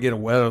of a sudden we get a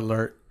weather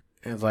alert,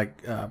 and it's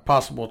like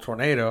possible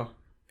tornado.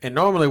 And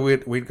normally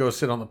we'd go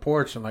sit on the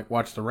porch and like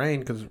watch the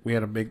rain because we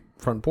had a big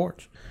front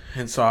porch.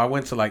 And so I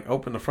went to like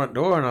open the front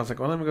door and I was like,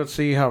 well, let me go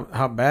see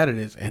how bad it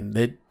is. And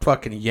they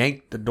fucking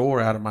yanked the door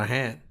out of my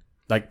hand.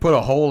 Like put a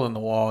hole in the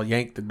wall,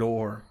 yanked the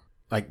door.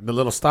 Like the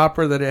little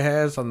stopper that it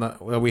has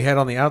we had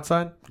on the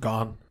outside,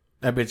 gone.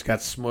 That bitch got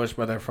smushed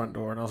by that front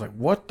door. And I was like,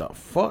 what the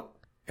fuck?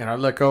 And I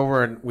look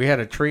over and we had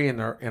a tree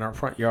in our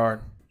front yard.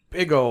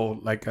 Big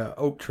old like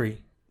oak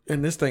tree.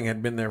 And this thing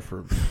had been there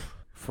for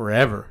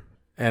forever.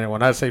 And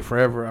when I say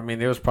forever, I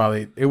mean, it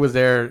was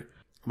there.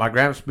 My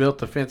gramps built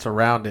the fence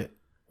around it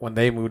when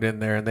they moved in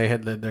there, and they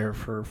had lived there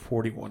for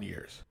 41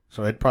 years.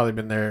 So it'd probably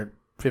been there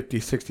 50,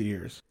 60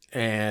 years.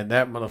 And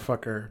that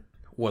motherfucker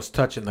was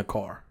touching the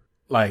car.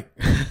 Like,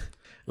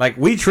 like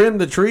we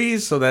trimmed the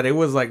trees so that it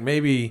was like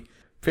maybe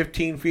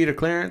 15 feet of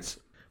clearance,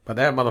 but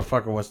that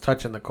motherfucker was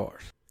touching the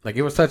cars. Like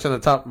it was touching the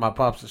top of my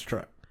pops'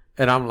 truck.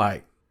 And I'm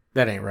like,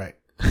 that ain't right.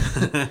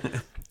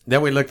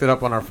 Then we looked it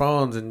up on our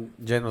phones, and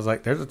Jen was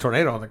like, there's a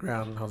tornado on the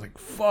ground. And I was like,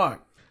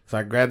 fuck. So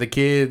I grabbed the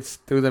kids,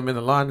 threw them in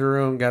the laundry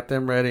room, got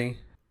them ready.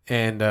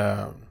 And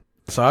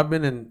so I've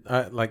been in,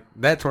 like,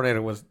 that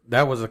tornado was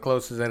the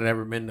closest that had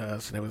ever been to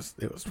us, and it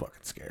was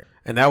fucking scary.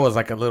 And that was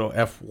like a little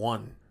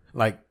F1.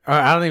 Like,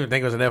 I don't even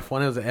think it was an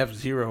F1, it was an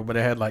F0, but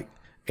it had like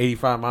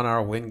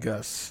 85-mile-an-hour wind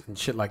gusts and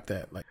shit like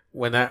that. Like,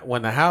 when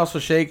the house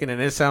was shaking and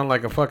it sounded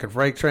like a fucking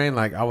freight train,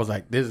 like, I was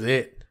like, this is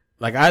it.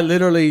 Like, I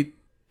literally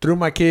threw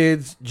my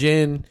kids,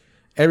 Jen,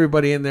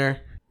 everybody in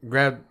there,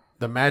 grabbed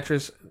the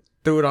mattress,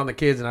 threw it on the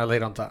kids, and I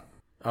laid on top.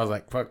 I was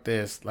like, fuck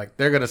this. Like,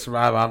 they're going to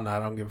survive. I'm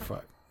not. I don't give a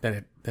fuck.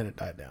 Then it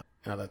died down.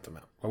 And I let them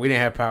out. But we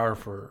didn't have power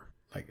for,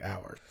 like,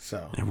 hours.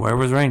 So. And where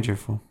was Ranger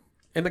for?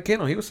 In the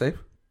kennel. He was safe.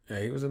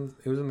 Yeah, he was in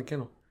the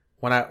kennel.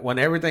 When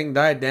everything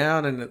died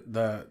down and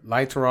the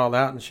lights were all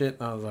out and shit,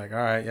 and I was like, all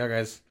right, y'all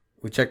guys,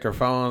 we checked our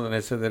phones, and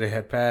they said that it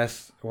had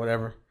passed or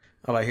whatever.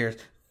 All I hear is,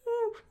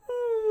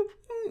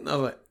 I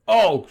was like,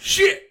 oh,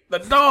 shit, the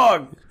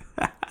dog.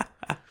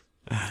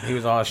 He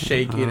was all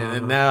shaking,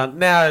 and then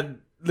now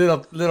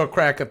little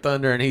crack of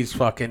thunder, and he's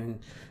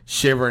fucking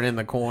shivering in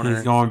the corner.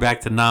 He's going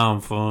back to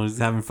Nam, fool. He's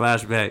having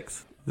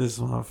flashbacks. This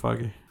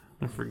motherfucker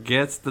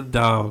forgets the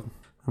dog.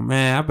 Oh,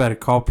 man, I better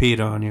call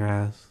Peter on your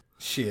ass.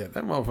 Shit,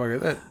 that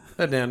motherfucker,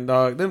 that damn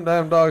dog, them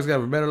damn dogs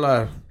got a better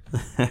life.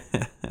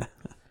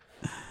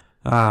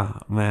 Ah,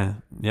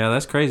 man. Yeah,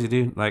 that's crazy,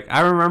 dude. Like,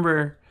 I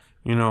remember,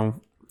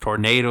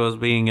 tornadoes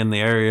being in the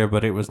area,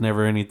 but it was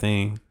never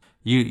anything.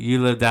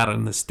 You lived out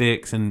in the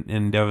sticks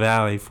in the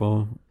valley,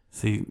 fool.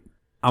 See,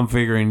 I'm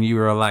figuring you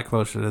were a lot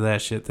closer to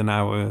that shit than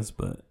I was,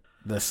 but...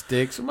 The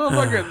sticks?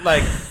 Motherfucker,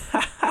 like,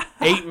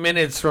 8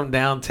 minutes from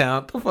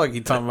downtown. What the fuck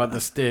you talking about, the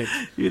sticks?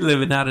 You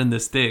living out in the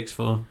sticks,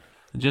 fool.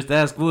 Just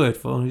ask Wood,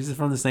 fool. He's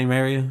from the same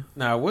area.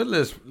 Nah, Wood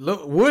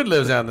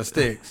lives out in the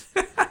sticks.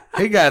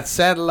 He got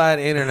satellite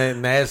internet,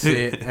 and that's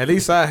it. At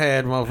least I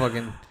had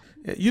motherfucking...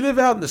 You live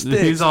out in the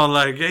sticks. He's on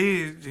like,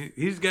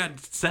 he's got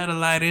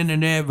satellite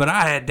internet, but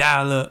I had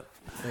dial-up.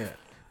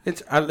 Yeah.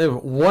 I live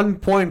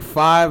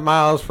 1.5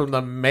 miles from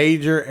the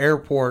major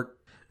airport.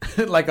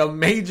 Like a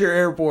major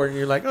airport, and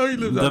you're like, oh, you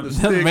live out in the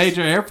sticks. The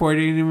major airport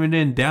ain't even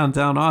in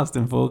downtown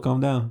Austin, fool. Calm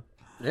down.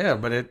 Yeah,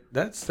 but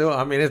that's still,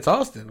 I mean, it's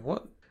Austin.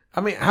 What?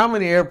 I mean, how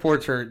many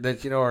airports are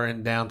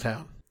in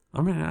downtown?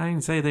 I mean, I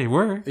didn't say they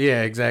were.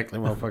 Yeah, exactly,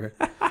 motherfucker.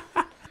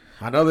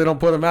 I know they don't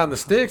put them out in the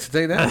sticks, I'll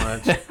tell you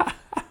that much.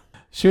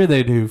 Sure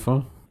they do,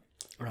 fool.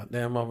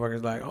 Damn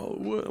motherfucker's like,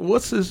 oh,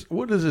 what's this?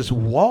 What is this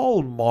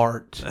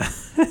Walmart?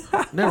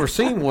 Never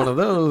seen one of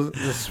those.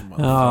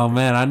 Oh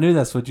man, I knew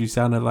that's what you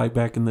sounded like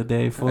back in the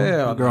day, fool.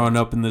 Yeah, growing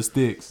up in the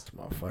sticks. This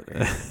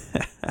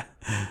motherfucker.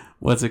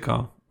 What's it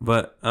called?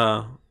 But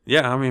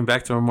yeah, I mean,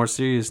 back to a more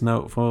serious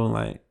note, fool.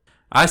 Like,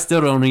 I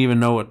still don't even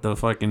know what the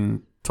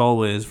fucking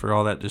toll is for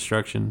all that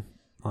destruction,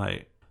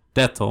 like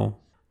death toll.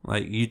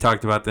 Like you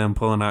talked about them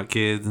pulling out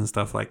kids and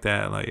stuff like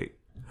that. Like,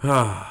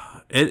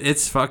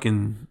 it's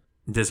fucking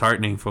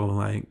disheartening, fool.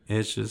 Like,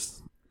 it's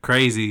just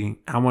crazy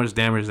how much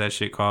damage that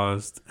shit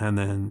caused, and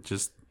then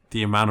just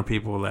the amount of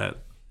people that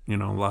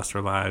lost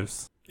their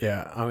lives.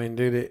 Yeah, I mean,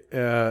 dude,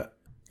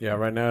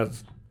 right now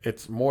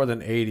it's more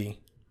than 80.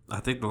 I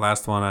think the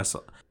last one I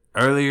saw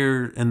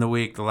earlier in the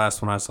week, the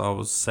last one I saw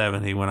was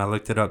 70. When I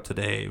looked it up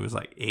today, it was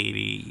like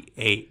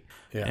 88.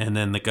 Yeah. And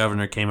then the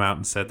governor came out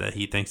and said that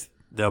he thinks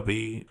they'll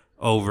be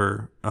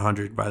over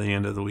 100 by the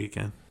end of the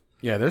weekend.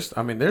 Yeah,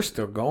 they're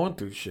still going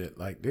through shit.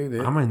 Like, dude,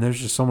 there's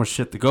just so much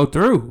shit to go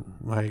through.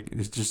 Like,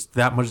 it's just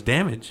that much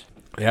damage.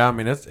 Yeah, I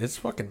mean, it's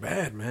fucking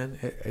bad, man.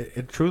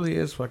 It truly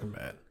is fucking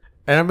bad.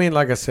 And I mean,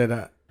 like I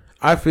said,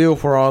 I feel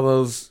for all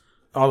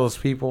those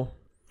people,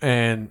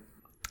 and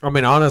I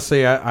mean,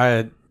 honestly,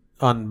 I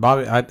on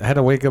Bobby, I had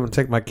to wake up and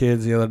take my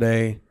kids the other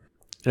day,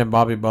 and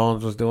Bobby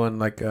Bones was doing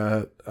like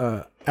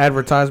a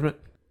advertisement,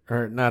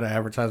 or not an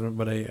advertisement,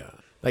 but a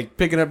like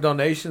picking up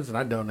donations, and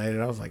I donated.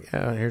 I was like,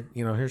 yeah, here,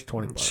 here's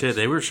 $20. Shit,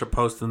 they were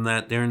posting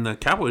that during the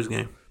Cowboys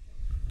game,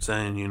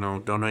 saying,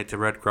 donate to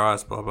Red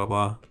Cross, blah blah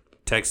blah.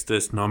 Text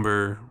this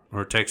number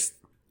or text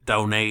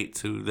donate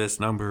to this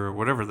number or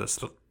whatever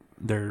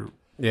their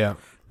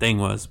thing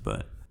was.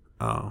 But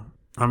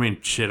I mean,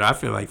 shit, I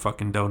feel like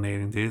fucking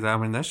donating, dude. I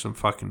mean, that's some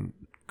fucking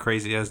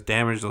crazy ass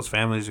damage. Those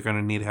families are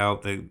gonna need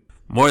help. They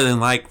more than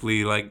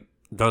likely, like,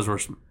 those were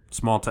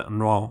small town.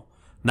 Well,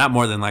 not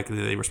more than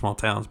likely they were small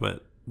towns,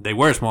 but they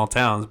were small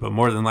towns. But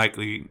more than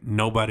likely,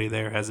 nobody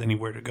there has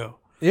anywhere to go.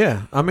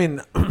 Yeah, I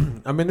mean,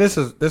 this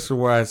is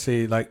where I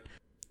see, like,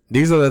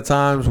 these are the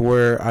times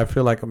where I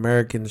feel like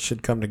Americans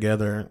should come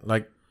together.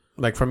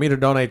 Like for me to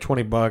donate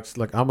 $20,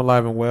 like, I'm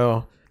alive and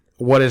well.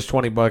 What is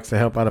 $20 to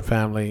help out a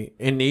family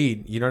in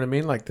need? You know what I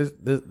mean? Like,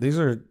 these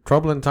are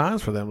troubling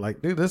times for them.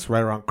 Like, dude, this is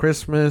right around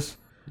Christmas.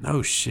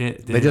 No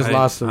shit, dude. They just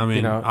lost some, I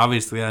mean,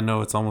 obviously I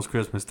know it's almost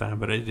Christmas time,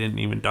 but it didn't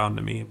even dawn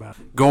to me about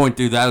going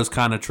through those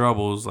kind of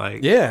troubles,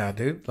 like, yeah,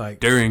 dude,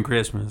 like, during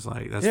Christmas.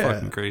 Like, that's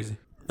fucking crazy.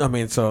 I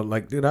mean, so,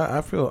 like, dude,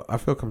 I feel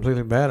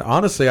completely bad.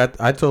 Honestly,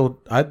 I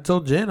told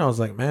Jen, I was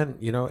like, man,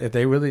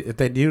 if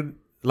they do,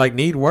 like,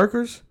 need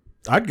workers,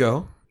 I'd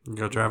go.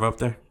 Go drive up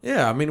there?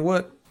 Yeah, I mean,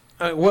 what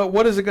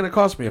is it going to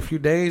cost me? A few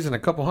days and a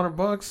couple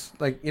 $100?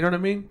 Like, you know what I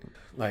mean?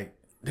 Like,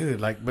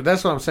 dude, like, but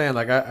that's what I'm saying.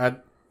 Like, I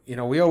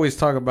we always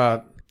talk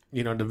about,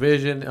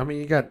 division. I mean,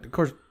 you got, of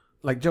course,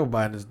 like, Joe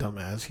Biden's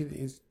dumbass.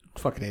 He's a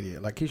fucking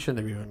idiot. Like, he shouldn't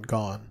have even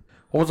gone.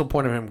 What was the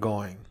point of him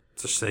going?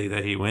 To say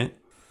that he went?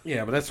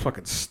 Yeah, but that's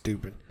fucking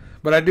stupid.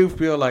 But I do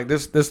feel like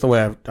this is the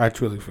way I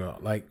truly feel.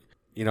 Like,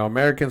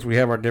 Americans, we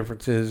have our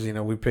differences.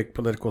 We pick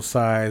political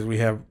sides. We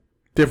have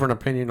different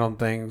opinion on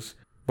things.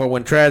 But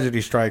when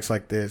tragedy strikes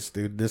like this,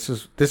 dude, this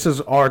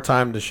is our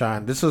time to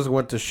shine. This is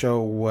what to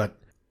show what,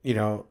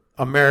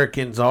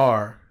 Americans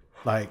are.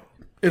 Like,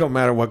 it don't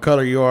matter what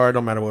color you are. It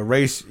don't matter what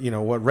race,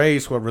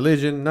 what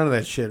religion, none of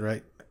that shit,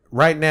 right?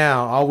 Right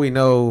now, all we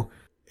know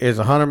is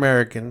 100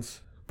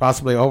 Americans,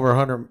 possibly over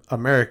 100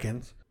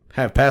 Americans,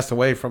 have passed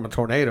away from a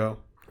tornado.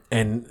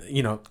 And,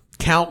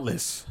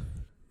 countless,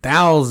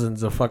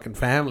 thousands of fucking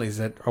families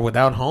that are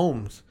without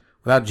homes,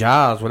 without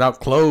jobs, without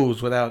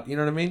clothes, without, you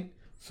know what I mean?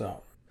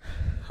 So,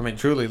 I mean,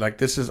 truly, like,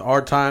 this is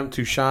our time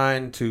to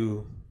shine,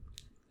 to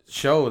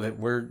show that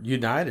we're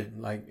united.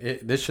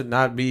 Like, there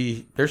should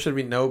be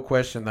no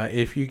question that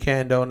if you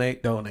can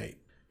donate, donate.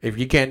 If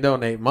you can't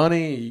donate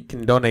money, you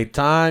can donate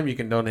time, you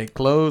can donate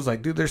clothes.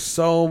 Like, dude, there's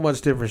so much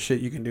different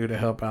shit you can do to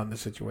help out in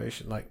this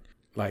situation.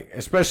 Like,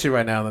 especially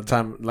right now, the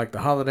time, like the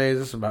holidays,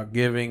 it's about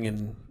giving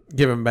and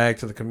giving back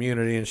to the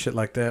community and shit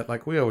like that.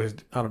 Like, we always,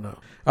 I don't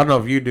know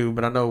if you do,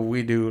 but I know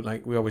we do.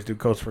 Like, we always do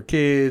Coats for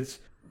Kids,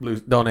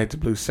 donate to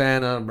Blue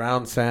Santa,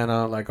 Brown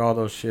Santa, like all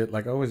those shit.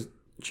 Like, always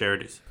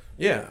charities.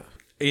 Yeah.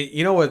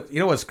 You know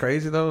what's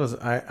crazy though is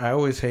I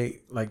always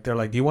hate, like, they're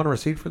like, do you want a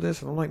receipt for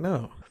this? And I'm like,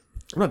 no,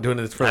 I'm not doing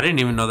this for. I didn't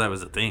even know that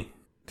was a thing.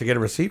 To get a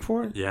receipt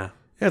for it? Yeah.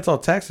 Yeah, it's all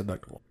tax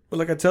deductible. But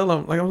like I tell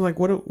them, like, I'm like,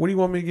 what do you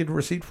want me to get a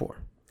receipt for?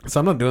 So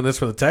I'm not doing this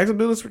for the tax. I'm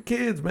doing this for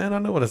kids, man. I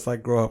know what it's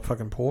like, grow up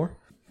fucking poor.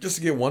 Just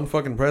to get one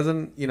fucking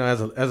present,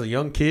 as a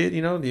young kid,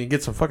 you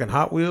get some fucking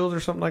Hot Wheels or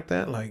something like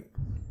that. Like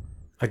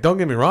don't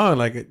get me wrong,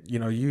 like,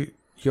 you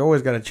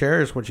always got to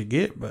cherish what you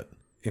get, but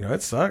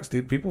it sucks,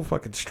 dude. People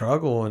fucking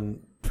struggle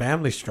and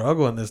families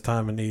struggle in this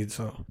time of need.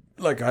 So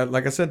like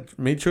I said,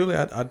 me truly,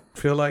 I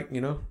feel like,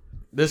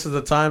 this is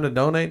the time to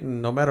donate,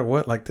 and no matter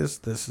what, like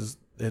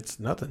it's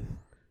nothing.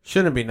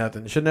 Shouldn't be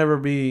nothing. Should never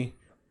be.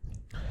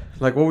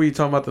 Like, what were you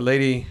talking about? The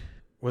lady,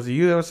 was it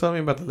you that was telling me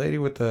about the lady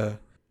with the?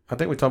 I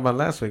think we talked about it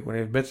last week when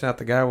he was bitching out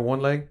the guy with one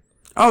leg.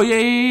 Oh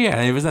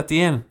yeah. It was at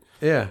the end.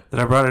 Yeah. That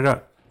I brought it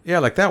up. Yeah,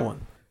 like that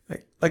one.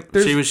 Like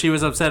she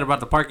was upset about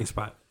the parking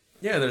spot.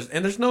 Yeah,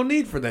 there's no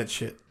need for that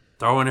shit.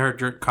 Throwing her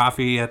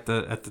coffee at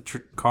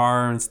the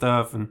car and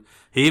stuff, and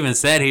he even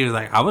said, he was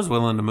like, I was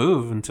willing to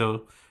move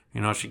until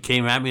she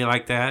came at me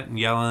like that and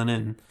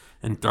yelling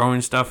and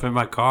throwing stuff in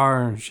my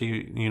car, and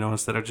she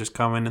instead of just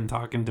coming and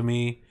talking to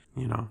me,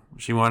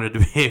 she wanted to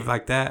behave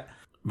like that.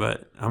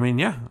 But I mean,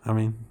 yeah,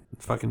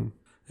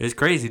 it's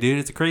crazy, dude.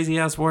 It's a crazy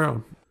ass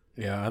world.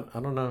 Yeah, I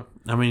don't know.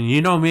 I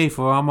mean, me,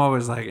 fool. I'm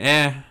always like,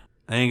 they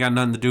ain't got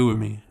nothing to do with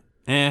me.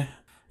 It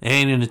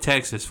ain't in the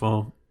Texas,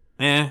 fool.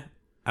 I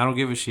don't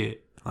give a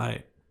shit.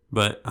 Like,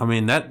 but I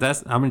mean,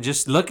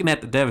 just looking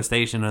at the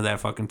devastation of that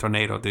fucking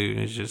tornado, dude,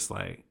 it's just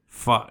like,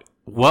 fuck.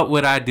 What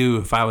would I do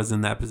if I was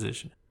in that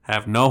position?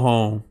 Have no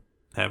home,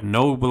 have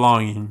no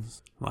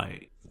belongings.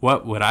 Like,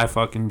 what would I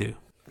fucking do?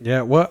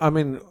 Yeah, well, I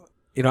mean,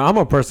 I'm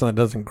a person that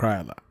doesn't cry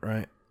a lot,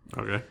 right?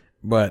 Okay.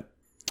 But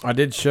I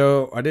did see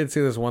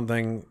this one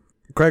thing.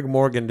 Craig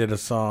Morgan did a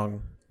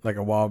song like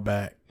a while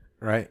back,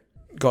 right?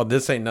 Called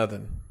 "This Ain't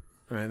Nothing."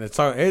 Right? It's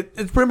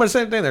pretty much the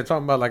same thing. They're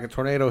talking about like a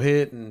tornado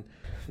hit, and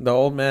the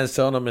old man's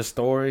telling him his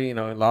story. He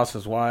lost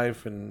his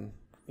wife, and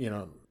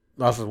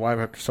lost his wife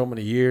after so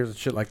many years and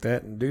shit like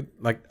that. And dude,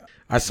 like,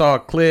 I saw a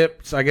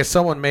clip. So I guess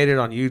someone made it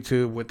on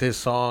YouTube with this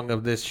song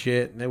of this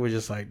shit, and it was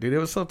just like, dude, it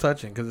was so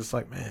touching because it's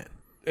like, man,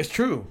 it's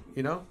true.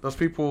 You know, those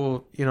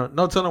people. You know,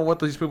 no telling what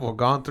these people have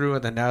gone through,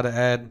 and then now to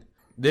add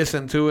this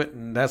into it,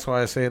 and that's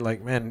why I say,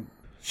 like, man,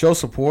 show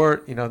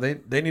support. You know,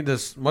 they need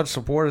as much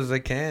support as they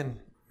can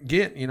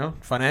get. You know,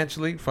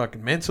 financially,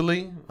 fucking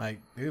mentally. Like,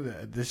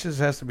 dude, this just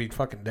has to be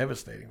fucking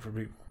devastating for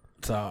people.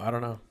 So I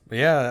don't know, but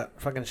yeah, I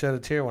fucking shed a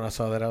tear when I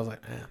saw that. I was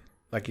like, man,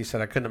 like you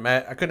said, I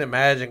couldn't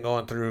imagine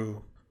going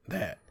through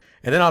that.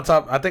 And then on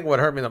top, I think what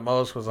hurt me the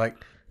most was like,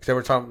 cause they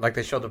were talking, like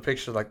they showed the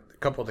pictures, like a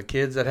couple of the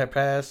kids that had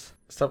passed,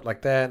 stuff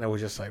like that, and it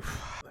was just like,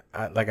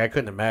 I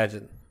couldn't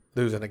imagine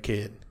losing a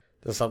kid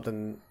to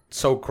something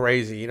so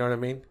crazy. You know what I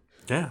mean?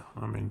 Yeah,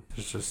 I mean,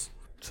 it's just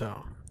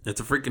so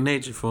it's a freaking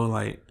nature fool.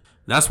 Like,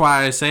 that's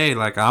why I say,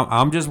 like,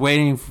 I'm just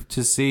waiting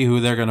to see who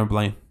they're gonna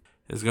blame.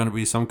 It's gonna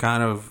be some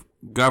kind of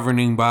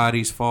governing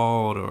body's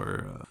fault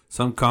or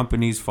some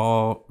company's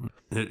fault.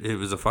 It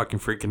was a fucking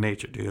freaking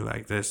nature, dude.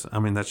 Like this, I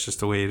mean, that's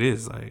just the way it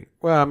is. Like,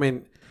 well, I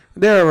mean,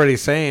 they're already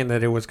saying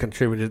that it was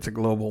contributed to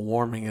global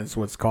warming is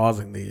what's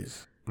causing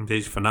these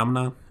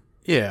phenomena.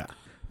 Yeah,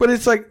 but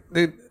it's like,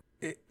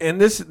 and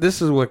this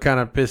is what kind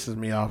of pisses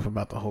me off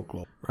about the whole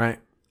globe, right?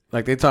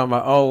 Like they talking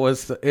about, oh,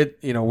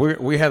 you know,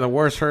 we had the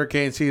worst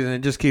hurricane season. It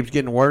just keeps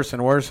getting worse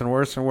and worse and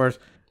worse and worse.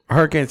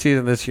 Hurricane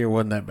season this year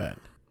wasn't that bad.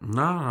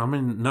 No, I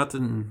mean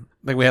nothing.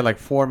 I think we had like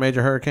 4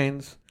 major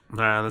hurricanes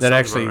that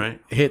actually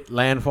hit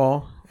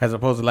landfall, as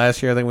opposed to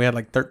last year. I think we had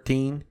like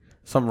 13,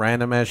 some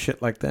random ass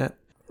shit like that.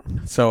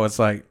 So it's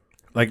like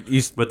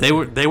you. But they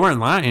weren't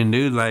lying,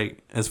 dude. Like,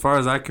 as far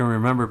as I can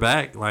remember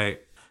back,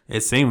 like,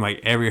 it seemed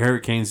like every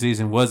hurricane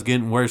season was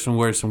getting worse and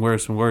worse and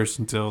worse and worse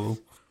until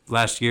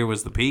last year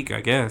was the peak, I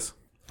guess.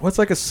 Well, it's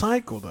like a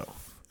cycle though.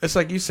 It's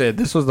like you said,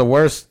 this was the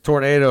worst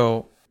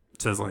tornado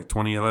since like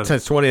 2011.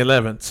 Since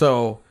 2011.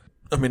 So,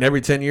 I mean,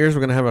 every 10 years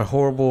we're gonna have a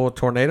horrible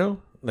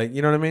tornado. Like,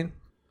 you know what I mean?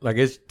 Like,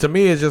 it's, to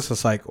me, it's just a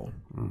cycle.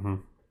 Mm-hmm.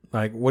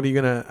 Like,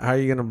 how are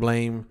you gonna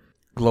blame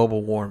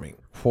global warming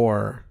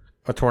for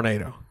a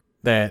tornado?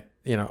 That,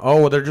 you know,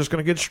 oh, well, they're just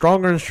gonna get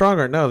stronger and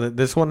stronger. No,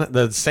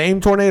 the same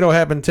tornado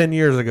happened 10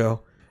 years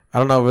ago. I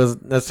don't know if it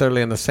was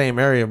necessarily in the same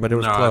area, but it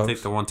was close. I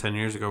think the one 10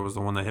 years ago was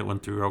the one that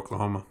went through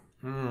Oklahoma.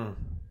 And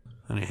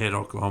it hit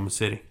Oklahoma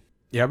City.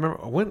 Yeah, I remember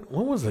when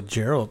was the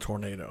Gerald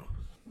tornado?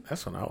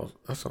 That's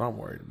what I'm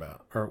worried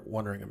about or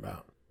wondering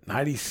about.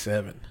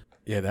 97.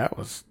 Yeah, that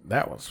was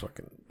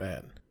fucking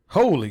bad.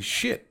 Holy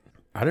shit.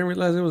 I didn't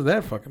realize it was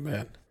that fucking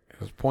bad. It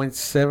was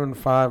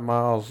 0.75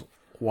 miles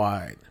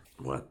wide.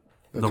 What?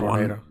 The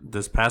tornado.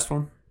 This past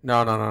one?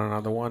 No.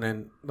 The one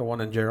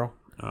in Gerald.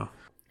 Oh.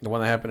 The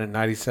one that happened in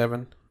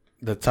 97.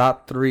 The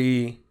top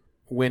 3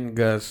 wind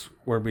gusts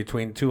were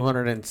between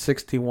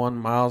 261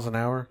 miles an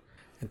hour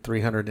and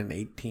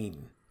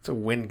 318. It's a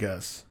wind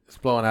gust. It's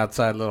blowing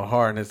outside a little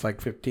hard, and it's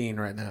like 15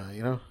 right now,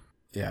 you know?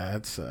 Yeah,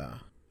 that's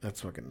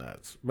fucking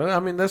nuts. But, I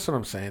mean, that's what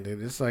I'm saying,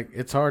 dude. It's like,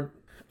 it's hard.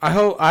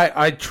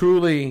 I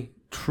truly,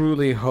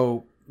 truly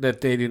hope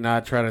that they do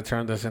not try to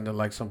turn this into,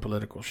 like, some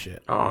political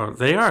shit. Oh,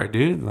 they are,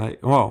 dude.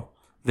 Like, well,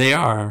 they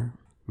are,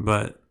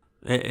 but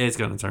it's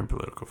going to turn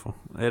political.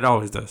 It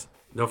always does.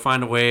 They'll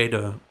find a way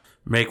to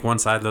make one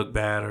side look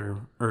bad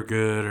or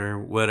good or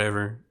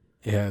whatever.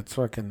 Yeah, it's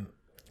fucking...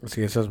 Let's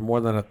see, it says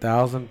more than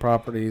 1,000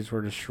 properties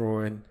were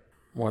destroyed.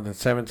 More than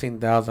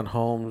 17,000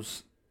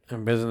 homes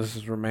and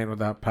businesses remain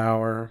without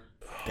power.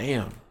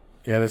 Damn.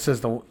 Yeah, this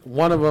says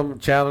one of them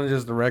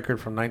challenges the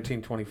record from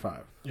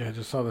 1925. Yeah, I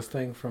just saw this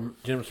thing from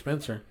Jim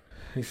Spencer.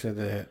 He said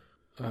that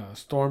a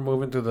storm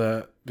moving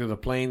through the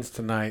plains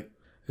tonight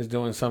is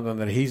doing something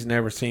that he's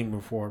never seen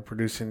before,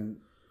 producing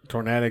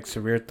tornadic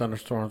severe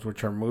thunderstorms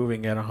which are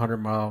moving at 100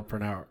 miles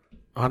per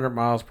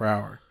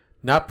hour.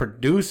 Not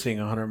producing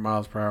 100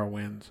 miles per hour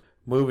winds.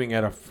 Moving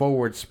at a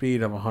forward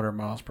speed of 100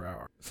 miles per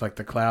hour. It's like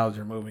the clouds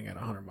are moving at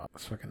 100 miles.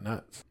 It's fucking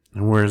nuts.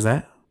 And where is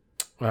that?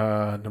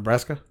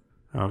 Nebraska.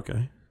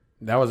 Okay.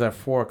 That was at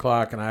 4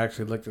 o'clock, and I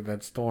actually looked at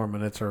that storm,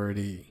 and it's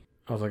already...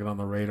 I was looking on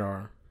the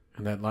radar,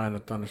 and that line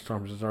of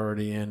thunderstorms is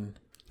already in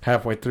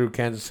halfway through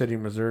Kansas City,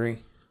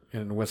 Missouri,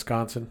 and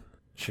Wisconsin,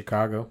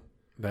 Chicago.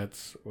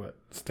 That's,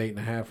 state and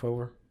a half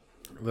over?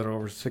 A little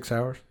over 6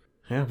 hours.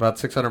 Yeah, about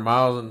 600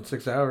 miles in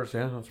 6 hours.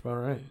 Yeah, that's about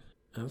right.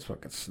 That's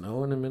fucking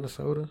snowing in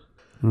Minnesota.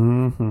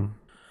 Mm-hmm.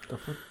 The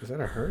fuck? Is that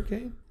a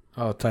hurricane?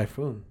 Oh,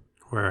 typhoon.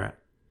 Where at?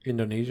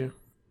 Indonesia.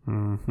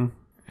 Mm-hmm.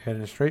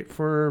 Heading straight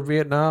for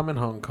Vietnam and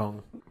Hong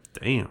Kong.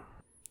 Damn.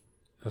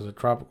 There's a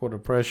tropical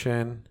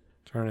depression,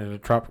 turned into a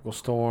tropical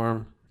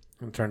storm,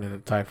 and turned into a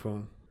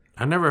typhoon.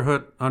 I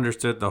never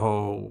understood the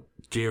whole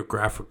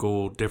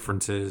geographical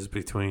differences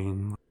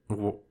between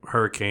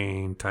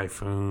hurricane,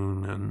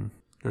 typhoon, and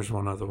there's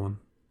one other one.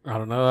 I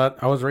don't know.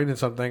 I was reading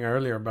something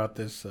earlier about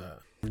this...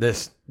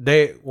 This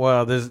day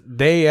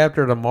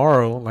after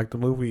tomorrow, like the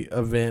movie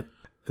event,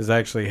 is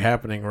actually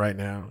happening right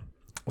now.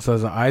 So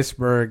there's an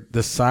iceberg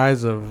the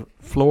size of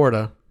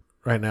Florida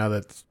right now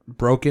that's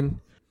broken.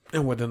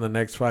 And within the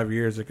next 5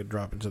 years, it could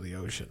drop into the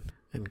ocean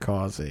and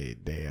cause a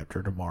day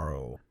after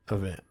tomorrow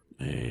event.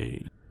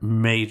 a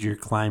major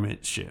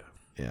climate shift.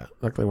 Yeah,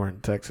 luckily we're in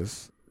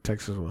Texas.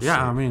 Texas was Yeah,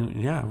 safe. I mean,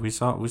 yeah, we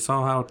saw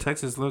how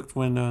Texas looked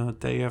when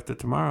day after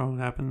tomorrow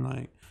happened.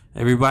 Like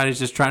everybody's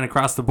just trying to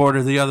cross the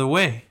border the other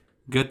way.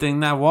 Good thing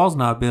that wall's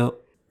not built.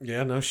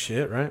 Yeah, no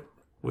shit, right?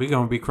 We're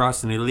gonna be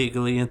crossing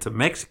illegally into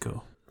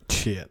Mexico.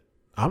 Shit,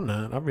 I'm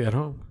not. I'll be at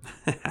home.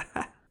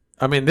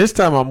 I mean, this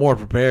time I'm more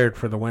prepared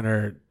for the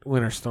winter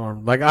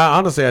storm. Like,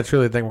 honestly, I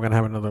truly think we're gonna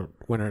have another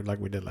winter like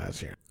we did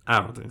last year. I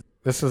don't think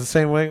This is the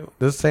same way.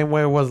 This is the same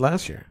way it was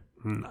last year.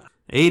 nah.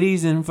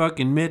 80s in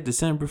fucking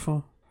mid-December,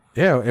 fool.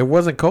 Yeah, it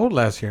wasn't cold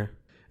last year.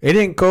 It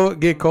didn't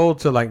get cold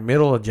till like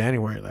middle of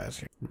January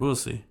last year. We'll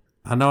see.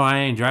 I know I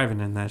ain't driving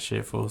in that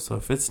shit, fool. So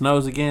if it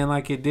snows again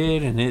like it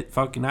did and it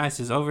fucking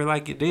ices over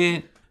like it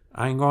did,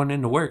 I ain't going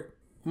into work.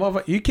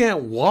 Motherfucker, you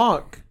can't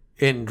walk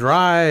in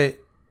dry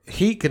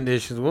heat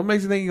conditions. What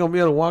makes you think you're gonna be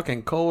able to walk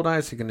in cold,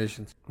 icy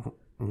conditions?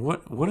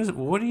 What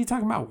are you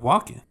talking about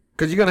walking?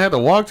 Because you're gonna have to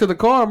walk to the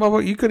car,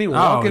 motherfucker. You couldn't even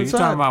walk inside. You're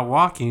talking about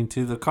walking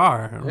to the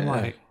car. I'm Yeah.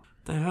 like,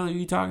 what the hell are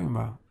you talking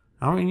about?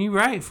 I mean, you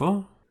right,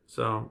 fool.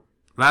 So,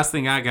 last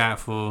thing I got,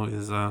 fool,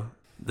 is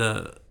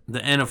the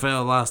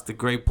NFL lost a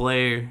great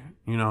player.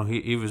 You know,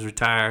 he was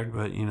retired,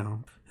 but, you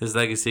know, his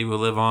legacy will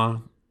live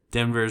on.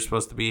 Denver is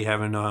supposed to be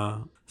having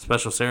a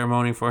special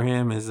ceremony for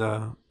him.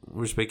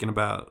 We're speaking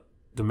about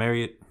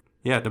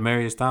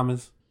Demaryius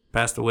Thomas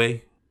passed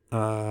away.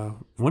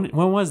 When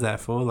was that,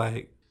 fool?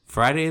 Like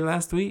Friday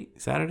last week?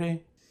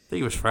 Saturday? I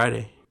think it was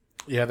Friday.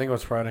 Yeah, I think it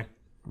was Friday.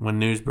 When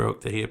news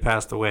broke that he had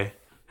passed away.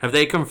 Have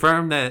they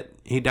confirmed that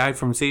he died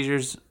from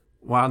seizures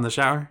while in the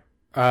shower?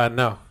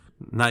 No.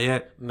 Not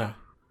yet? No.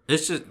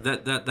 It's just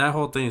that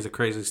whole thing is a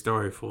crazy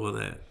story, fool,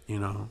 that, you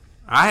know,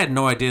 I had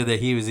no idea that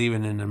he was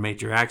even in a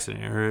major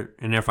accident,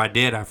 and if I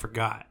did, I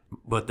forgot.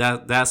 But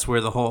that's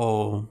where the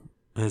whole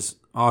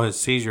all his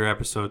seizure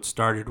episodes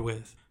started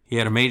with. He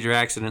had a major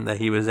accident that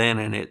he was in,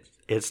 and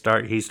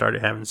he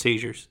started having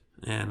seizures.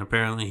 And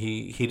apparently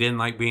he didn't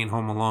like being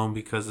home alone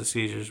because the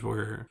seizures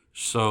were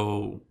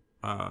so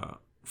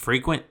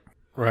frequent.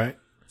 Right.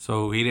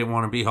 So he didn't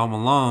want to be home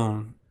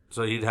alone.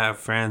 So he'd have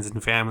friends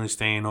and family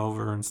staying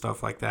over and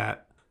stuff like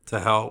that to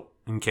help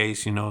in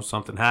case, you know,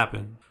 something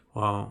happened.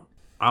 Well,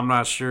 I'm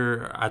not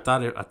sure. I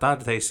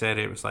thought they said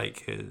it was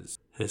like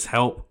his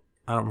help.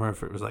 I don't remember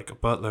if it was like a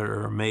butler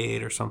or a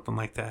maid or something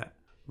like that.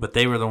 But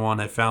they were the one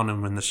that found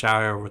him in the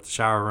shower with the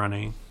shower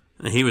running,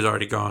 and he was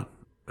already gone.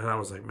 And I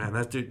was like, man,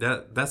 that dude,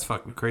 that's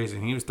fucking crazy.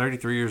 And he was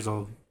 33 years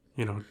old,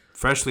 you know,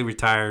 freshly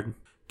retired,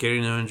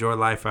 getting to enjoy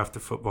life after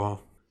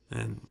football,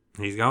 and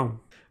he's gone.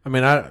 I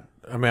mean, I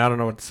don't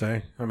know what to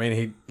say. I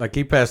mean,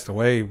 he passed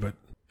away, but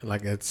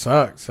like it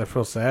sucks. I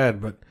feel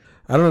sad, but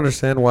I don't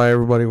understand why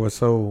everybody was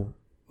so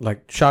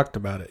like shocked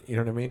about it. You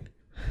know what I mean?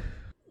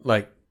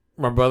 Like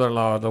my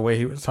brother-in-law, the way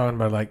he was talking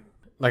about, like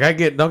I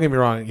get. Don't get me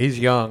wrong, he's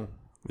young.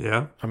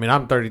 Yeah. I mean,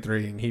 I'm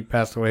 33, and he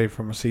passed away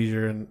from a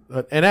seizure and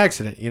an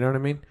accident. You know what I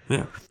mean?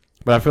 Yeah.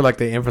 But I feel like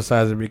they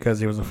emphasize it because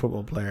he was a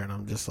football player, and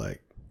I'm just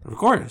like, Of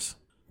course.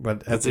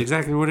 but That's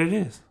exactly what it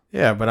is.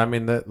 yeah. But I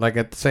mean, that like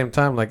at the same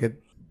time, like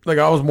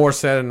I was more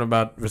saddened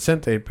about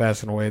Vicente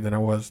passing away than I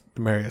was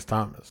Demaryius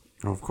Thomas.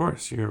 Of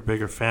course. You're a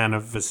bigger fan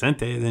of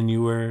Vicente than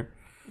you were.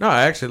 No,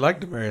 I actually like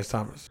Demaryius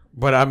Thomas,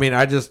 but I mean,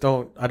 I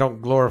don't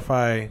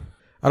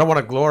want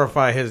to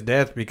glorify his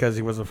death because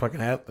he was a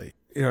fucking athlete.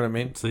 You know what I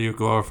mean? So you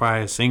glorify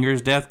a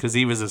singer's death because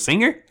he was a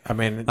singer? I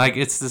mean, Like,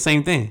 it's the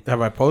same thing. have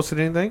I posted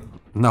anything?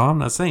 No, I'm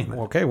not saying that.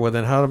 Okay, well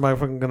then how am I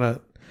fucking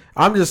gonna?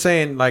 I'm just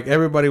saying, like,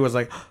 everybody was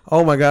like,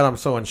 "Oh my god, I'm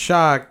so in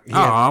shock."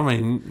 I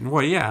mean,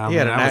 well, yeah.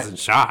 I was in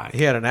shock.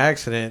 He had an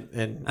accident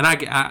and And I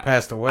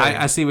passed away.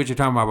 I see what you're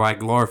talking about, like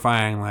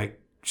glorifying, like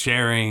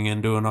sharing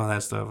and doing all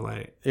that stuff.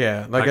 Like,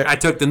 yeah, I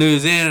took the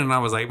news in and I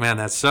was like, man,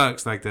 that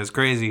sucks. Like, that's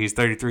crazy. He's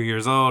 33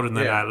 years old, and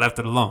then Yeah. I left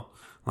it alone.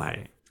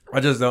 Like, I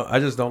just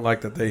don't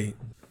like that they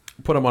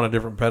put him on a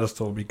different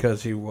pedestal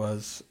because he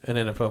was an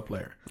NFL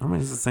player. I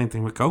mean, it's the same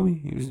thing with Kobe.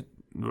 He was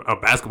a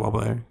basketball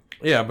player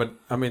Yeah, but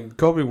I mean,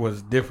 Kobe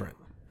was different.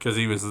 because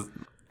he was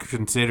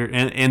considered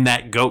in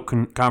that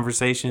GOAT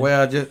conversation.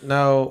 Well,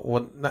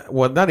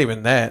 not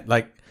even that.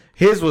 Like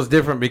his was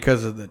different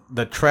because of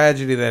the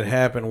tragedy that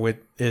happened with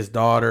his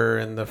daughter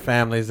and the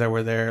families that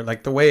were there.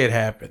 Like the way it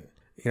happened.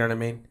 You know what I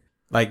mean?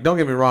 Like, don't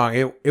get me wrong.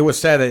 It was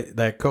sad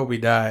that Kobe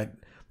died,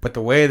 but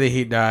the way that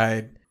he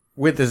died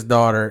with his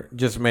daughter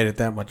just made it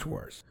that much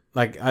worse.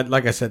 Like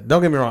I said,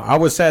 don't get me wrong. I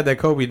was sad that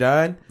Kobe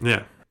died.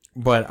 Yeah.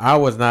 But I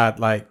was not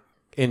like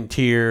in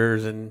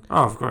tears and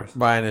Of course.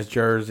 buying his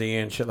jersey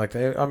and shit like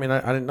that. I mean, I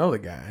didn't know the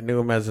guy. I knew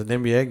him as an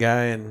NBA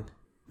guy, and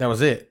that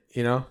was it.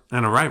 You know.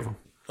 And a rival.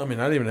 I mean,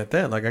 not even at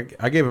that. Like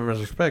I gave him his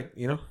respect.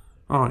 You know.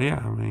 Oh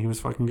yeah. I mean, he was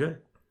fucking good.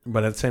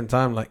 But at the same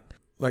time, like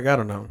I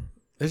don't know.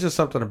 It's just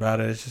something about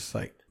it. It's just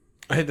like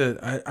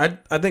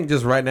I think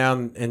just right now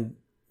and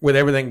with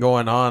everything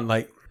going on,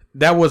 like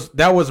that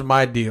was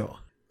my deal.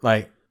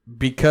 Like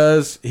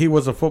because he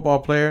was a football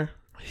player,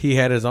 he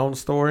had his own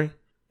story.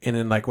 And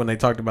then like when they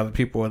talked about the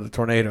people in the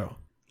tornado,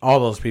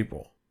 all those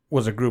people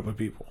was a group of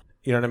people.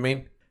 You know what I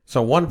mean?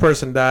 So one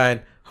person died,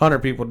 100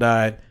 people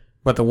died,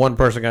 but the one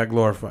person got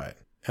glorified.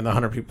 and the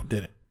 100 people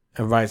didn't,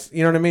 and vice.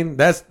 You know what I mean?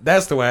 That's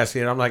the way I see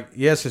it. I'm like,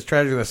 yes, it's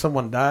tragic that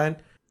someone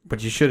died,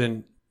 but you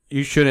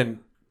shouldn't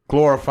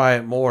glorify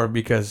it more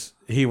because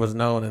he was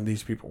known and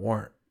these people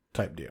weren't.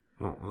 Type deal.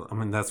 Well, I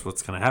mean, that's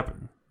what's gonna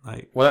happen.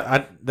 Like,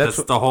 well,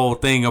 that's the whole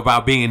thing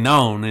about being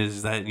known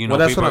is that people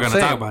are gonna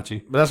talk about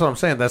you. But that's what I'm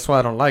saying. That's why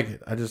I don't like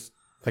it. I just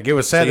like it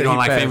was sad. So you that don't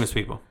like passed. famous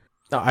people.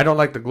 No, I don't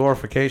like the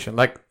glorification.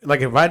 Like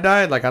if I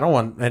died, like I don't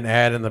want an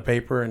ad in the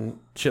paper and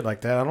shit like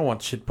that. I don't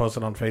want shit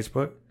posted on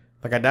Facebook.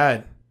 Like I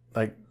died.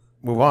 Like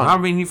move on. I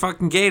mean, you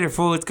fucking gator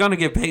fool. It's gonna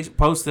get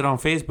posted on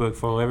Facebook,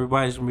 fool.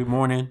 Everybody's gonna be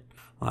mourning.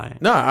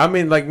 Like, no, I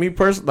mean, like me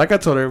personally, like I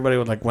told everybody,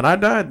 like when I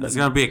died, it's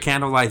gonna be a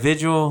candlelight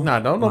vigil. Nah,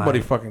 don't nobody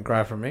fucking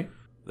cry for me.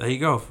 There you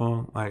go,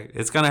 fool. Like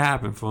it's gonna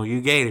happen, fool.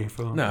 You gator,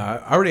 fool. No,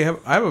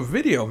 I have a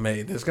video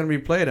made that's gonna be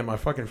played at my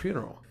fucking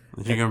funeral.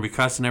 You're gonna be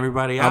cussing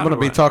everybody out. I'm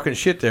gonna be talking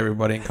shit to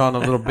everybody and calling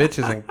them little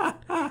bitches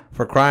and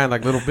for crying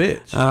like little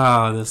bitch.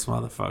 Oh, this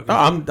motherfucker.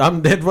 No,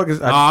 I'm dead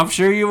fucking. I'm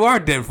sure you are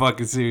dead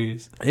fucking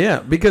serious.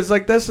 Yeah, because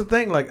like that's the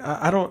thing. Like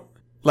I don't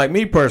like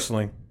me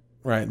personally.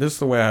 Right, this is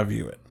the way I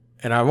view it,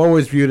 and I've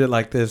always viewed it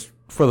like this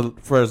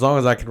for as long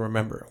as I can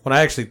remember. When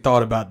I actually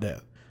thought about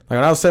death, like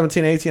when I was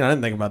 17, 18, I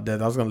didn't think about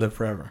death. I was gonna live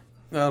forever.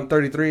 Now I'm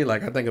 33.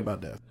 Like I think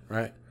about death,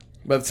 right?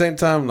 But at the same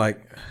time, like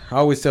I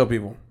always tell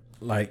people,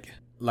 like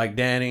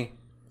Danny,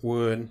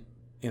 Wood,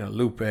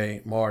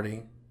 Lupe,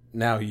 Marty,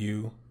 now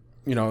you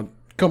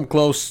come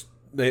close.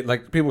 They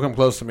like people come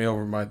close to me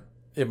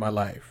in my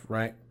life,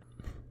 right?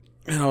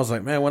 And I was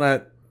like, man,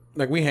 when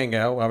we hang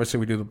out, obviously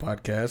we do the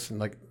podcast and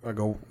like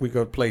we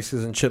go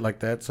places and shit like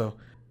that. So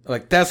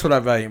like that's what I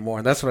value more,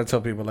 and that's what I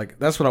tell people. Like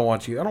that's what I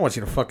want you. I don't want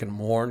you to fucking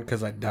mourn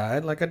because I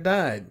died. Like I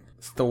died.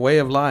 It's the way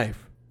of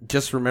life.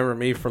 Just remember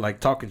me for like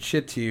talking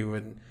shit to you,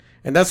 and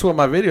that's what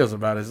my video's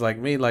about. Is like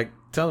me like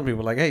telling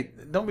people like, hey,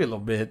 don't be a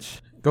little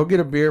bitch. Go get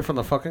a beer from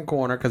the fucking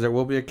corner because there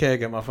will be a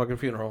keg at my fucking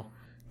funeral.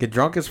 Get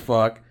drunk as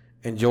fuck.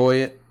 Enjoy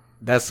it.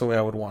 That's the way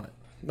I would want it.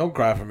 Don't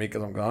cry for me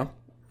because I'm gone.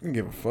 I don't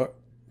give a fuck.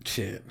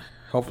 Shit.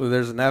 Hopefully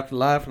there's an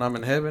afterlife and I'm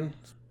in heaven.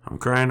 I'm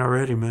crying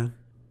already, man.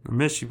 I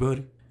miss you,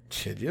 buddy.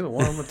 Shit, you're the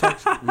one I'm going to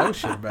talk no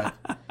shit about.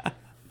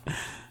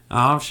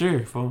 I'm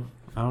sure, fool.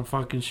 I'm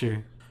fucking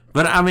sure.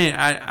 But I mean,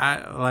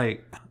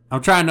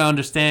 I'm trying to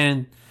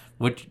understand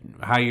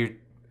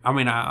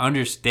I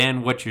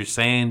understand what you're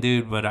saying,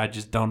 dude, but I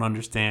just don't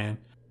understand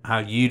how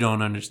you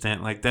don't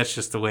understand. Like, that's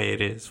just the way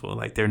it is. Well,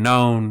 like, they're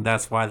known.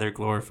 That's why they're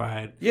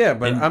glorified. Yeah,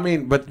 but and, I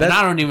mean, but that's... And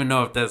I don't even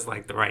know if that's,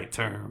 like, the right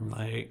term.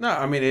 Like, no,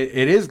 I mean,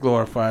 it is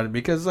glorified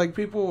because, like,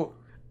 people,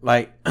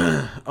 like,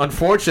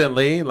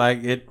 unfortunately,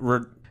 like,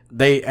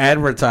 they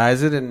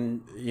advertise it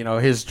and,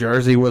 his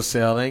jersey was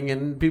selling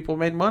and people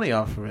made money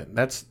off of it.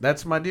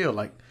 That's my deal.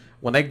 Like,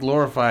 when they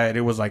glorify it,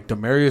 it was like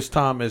Demaryius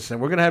Thomas, and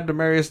we're going to have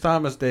Demaryius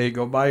Thomas Day.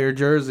 Go buy your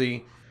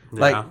jersey. Yeah.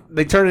 Like,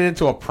 they turned it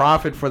into a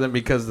profit for them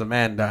because the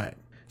man died.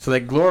 So they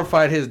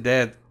glorified his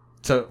death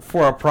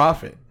for a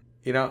profit,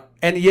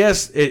 And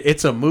yes,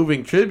 it's a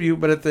moving tribute,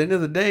 but at the end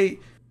of the day,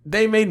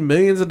 they made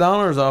millions of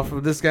dollars off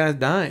of this guy's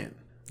dying.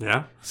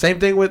 Yeah.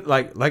 Same thing with,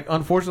 like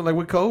unfortunately,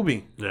 with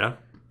Kobe. Yeah.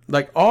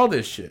 Like, all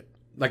this shit.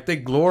 Like, they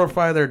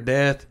glorify their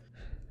death,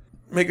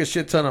 make a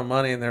shit ton of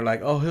money, and they're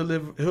like, oh, he'll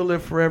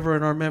live forever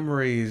in our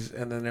memories.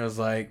 And then it was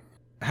like,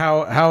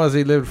 how has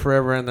he lived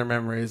forever in their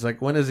memories?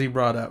 Like, when is he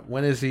brought up?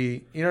 When is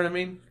he, you know what I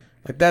mean?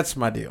 Like, that's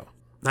my deal.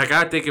 Like,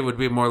 I think it would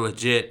be more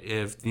legit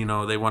if, they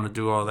want to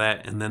do all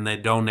that and then they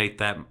donate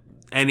that.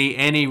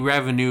 Any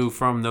revenue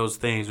from those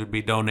things would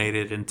be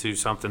donated into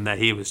something that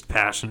he was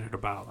passionate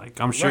about.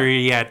 Like, I'm sure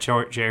he had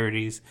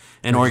charities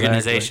and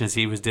organizations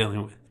he was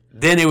dealing with.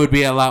 Then it would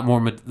be a lot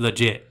more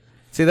legit.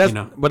 See,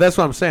 but that's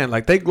what I'm saying.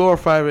 Like, they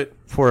glorify it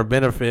for a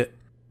benefit,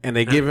 and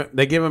they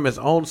give him his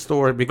own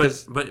story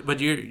because. But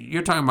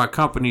you're talking about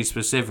companies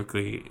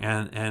specifically,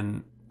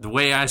 and the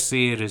way I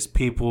see it is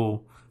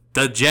people,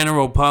 the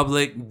general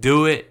public,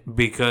 do it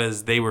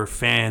because they were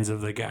fans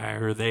of the guy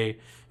or they,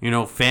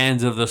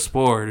 fans of the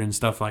sport and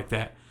stuff like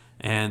that,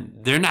 and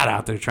they're not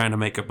out there trying to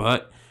make a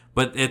buck.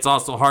 But it's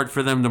also hard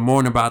for them to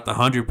mourn about the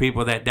 100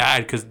 people that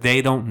died because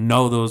they don't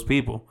know those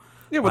people.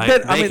 Yeah,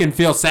 but they can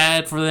feel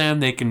sad for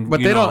them. They can,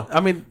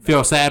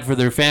 feel sad for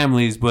their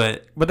families.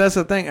 But that's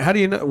the thing. How do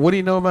you know? What do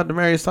you know about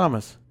Demaryius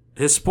Thomas?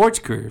 His sports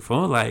career,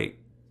 fool.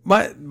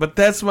 But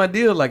that's my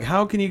deal. Like,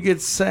 how can you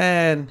get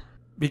sad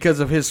because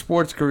of his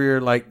sports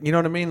career? Like, you know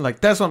what I mean? Like,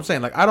 that's what I'm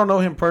saying. Like, I don't know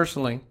him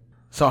personally,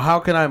 so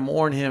how can I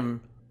mourn him?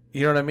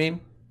 You know what I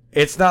mean?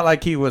 It's not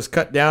like he was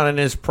cut down in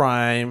his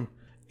prime.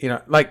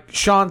 Like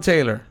Sean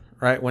Taylor,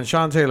 right? When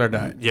Sean Taylor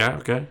died. Yeah.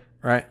 Okay.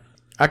 Right.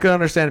 I could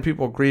understand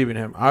people grieving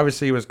him.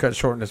 Obviously, he was cut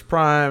short in his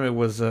prime. It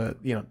was,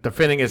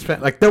 defending his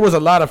like there was a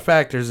lot of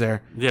factors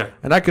there. Yeah,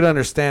 and I could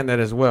understand that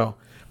as well.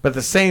 But at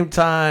the same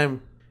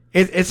time,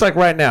 it's like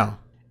right now,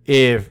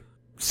 if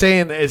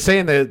saying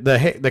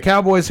the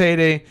Cowboys'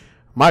 heyday,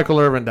 Michael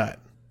Irvin died.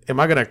 Am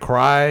I gonna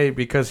cry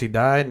because he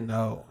died?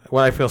 No. Will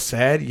I feel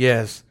sad?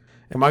 Yes.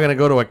 Am I gonna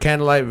go to a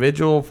candlelight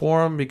vigil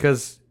for him?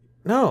 Because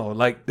no.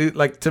 Like, dude,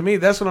 like to me,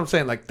 that's what I'm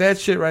saying. Like that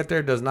shit right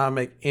there does not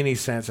make any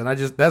sense, and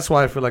that's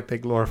why I feel like they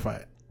glorify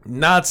it.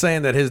 Not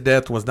saying that his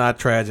death was not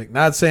tragic.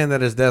 Not saying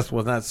that his death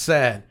was not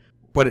sad.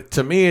 But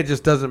to me, it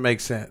just doesn't make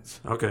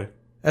sense. Okay.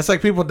 That's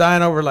like people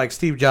dying over like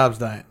Steve Jobs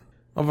dying.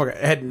 Motherfucker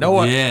had no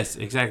idea. Yes,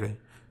 exactly.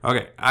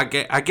 Okay,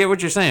 I get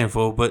what you're saying,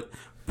 fool. But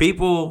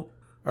people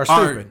Are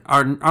stupid.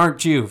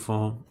 aren't you,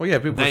 fool? Well, yeah,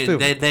 people are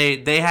stupid.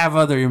 They have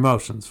other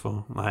emotions,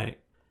 fool. Like,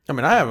 I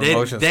mean, I have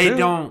emotions. They too.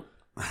 don't.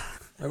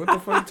 Like, what the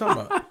fuck are you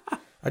talking about?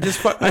 I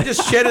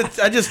just shed it.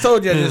 I just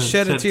told you I just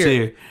shed a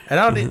tear, and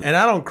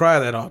I don't cry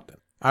that often.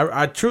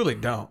 I truly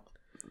don't.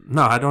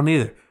 No, I don't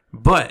either.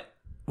 But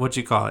what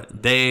you call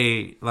it?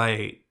 They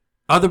like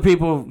other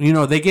people. You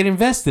know, they get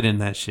invested in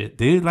that shit,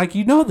 dude. Like,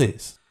 you know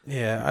this.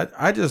 Yeah,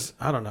 I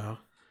don't know.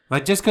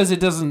 Like, just because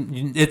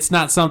it's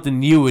not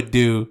something you would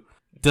do,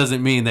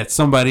 doesn't mean that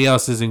somebody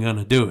else isn't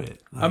gonna do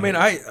it. Like, I mean,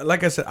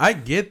 like I said, I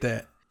get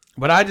that,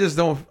 but I just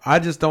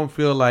don't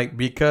feel like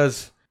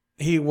because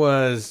he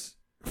was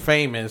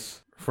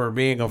famous for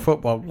being a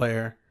football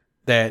player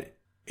that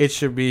it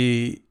should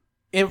be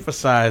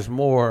emphasized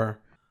more,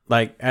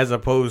 like, as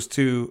opposed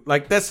to,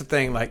 like, that's the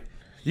thing, like,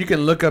 you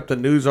can look up the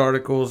news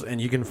articles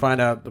and you can find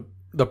out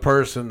the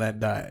person that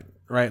died,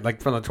 right, like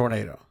from the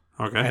tornado.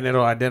 Okay. And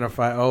it'll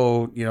identify,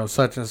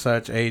 such and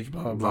such age,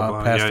 blah, blah,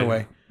 blah, passed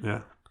away.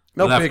 Yeah.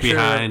 No left picture.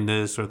 behind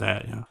this or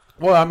that, yeah.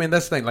 Well, I mean,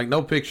 that's the thing. Like,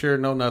 no picture,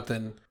 no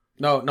nothing,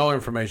 no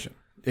information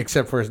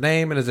except for his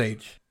name and his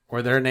age,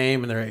 or their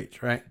name and their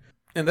age, right?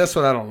 And that's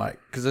what I don't like,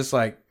 because it's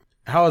like,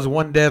 how is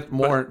one death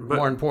more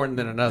important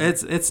than another?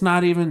 It's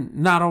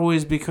not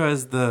always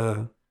because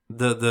the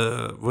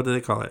what do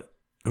they call it?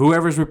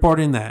 Whoever's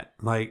reporting that,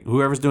 like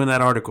whoever's doing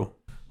that article,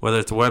 whether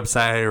it's a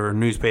website or a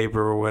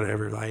newspaper or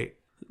whatever, like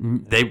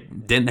they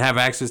didn't have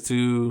access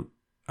to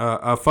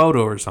a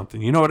photo or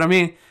something. You know what I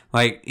mean?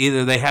 Like,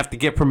 either they have to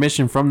get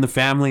permission from the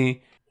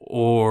family,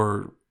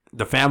 or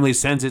the family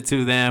sends it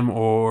to them,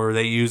 or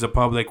they use a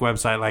public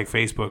website like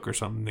Facebook or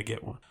something to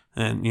get one.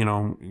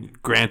 And,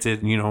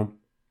 granted,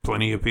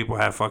 plenty of people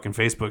have fucking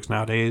Facebooks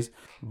nowadays,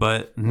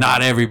 but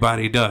not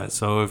everybody does.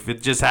 So if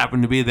it just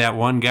happened to be that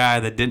one guy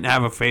that didn't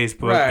have a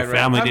Facebook, the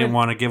family didn't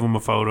want to give him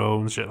a photo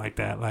and shit like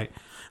that. Like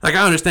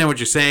I understand what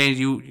you're saying.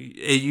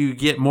 You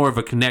get more of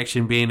a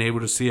connection being able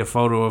to see a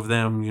photo of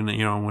them,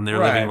 when they're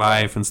living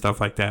life and stuff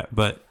like that.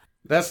 But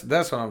that's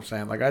what I'm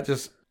saying. Like, I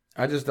just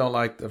don't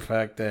like the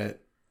fact that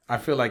I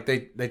feel like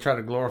they try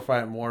to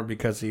glorify it more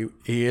because he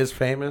is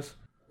famous.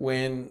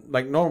 When,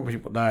 like, normal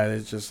people die,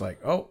 it's just like,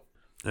 oh.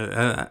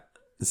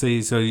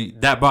 See, so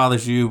that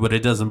bothers you, but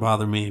it doesn't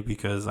bother me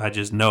because I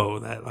just know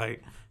that,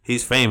 like,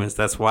 he's famous.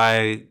 That's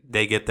why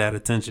they get that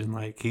attention.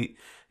 Like,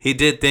 he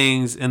did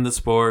things in the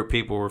sport.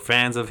 People were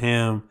fans of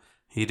him.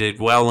 He did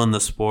well in the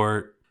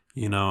sport,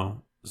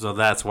 so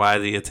that's why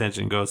the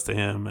attention goes to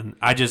him. And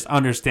I just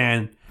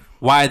understand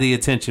why the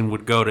attention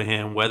would go to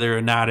him. Whether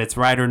or not it's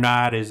right or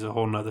not is a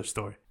whole nother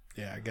story.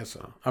 Yeah, I guess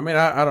so. I mean,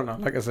 I don't know.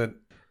 Like I said,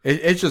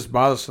 it's just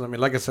bothersome. I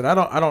mean, like I said, I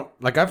don't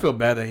like, I feel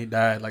bad that he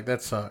died. Like,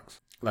 that sucks.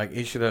 Like,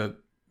 they should have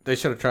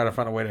tried to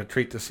find a way to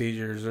treat the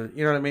seizures, or,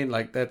 you know what I mean?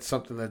 Like, that's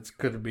something that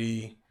could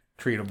be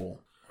treatable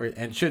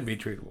and should be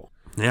treatable.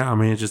 Yeah, I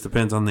mean, it just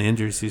depends on the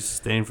injuries he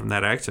sustained from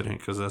that accident,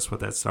 because that's what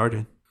that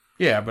started.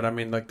 Yeah, but I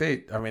mean, like,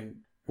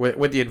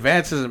 with the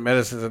advances in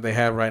medicine that they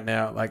have right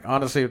now, like,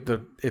 honestly, if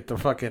the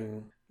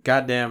fucking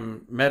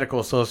goddamn medical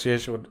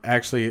association would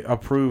actually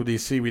approve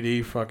these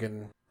CBD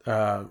fucking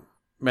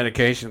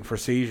medication for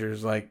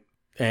seizures, like,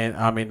 and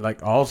I mean, like,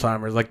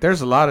 Alzheimer's, like,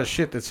 there's a lot of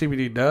shit that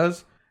CBD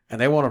does, and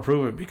they won't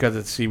approve it because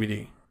it's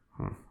CBD.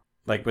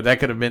 Like, but that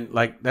could have been,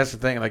 like, that's the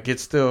thing, like,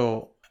 it's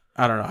still,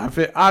 I don't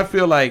know. I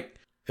feel like,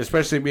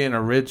 especially being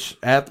a rich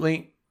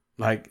athlete,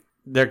 like,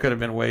 there could have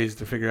been ways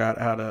to figure out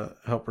how to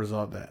help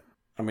resolve that.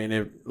 I mean,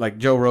 if, like,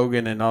 Joe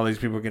Rogan and all these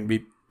people can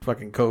beat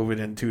fucking COVID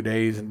in 2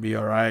 days and be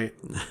all right,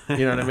 you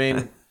know what I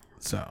mean?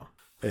 So,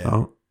 yeah.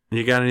 Oh,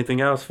 you got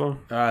anything else, fool?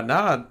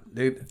 Nah,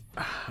 dude.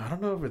 I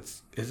don't know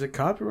if is it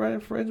copyright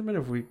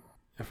infringement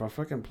if I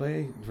fucking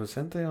play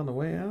Vicente on the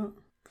way out?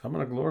 I'm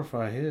gonna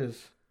glorify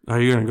his. Oh,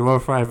 you're gonna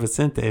glorify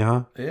Vicente,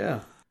 huh? Yeah,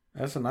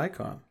 that's an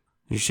icon.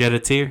 You shed a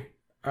tear?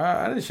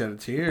 I didn't shed a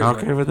tear.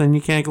 Okay, but then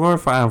you can't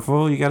glorify him,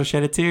 fool. You gotta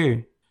shed a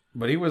tear.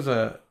 But he was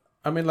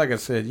I mean, like I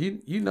said,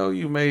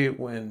 you made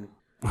when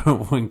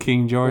when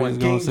King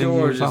George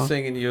is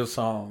singing your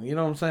song. You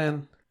know what I'm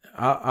saying?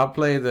 I'll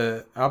play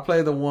the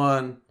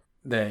one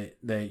that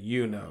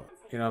you know.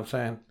 You know what I'm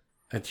saying?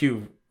 That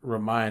you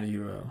remind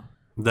you of.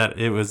 That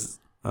it was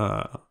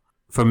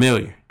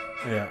familiar.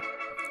 Yeah.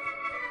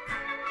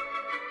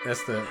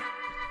 That's the.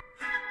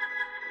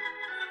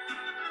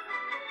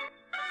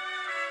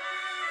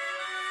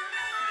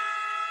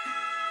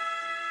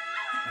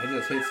 It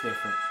just hits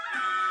different.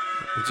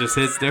 It just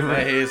hits different?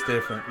 That hits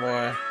different,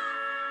 boy.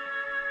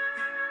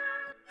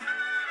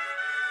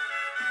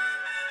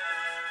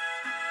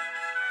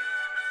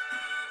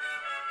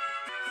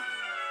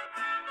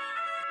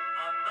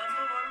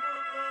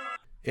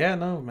 Yeah,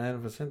 no, man,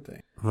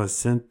 Vicente.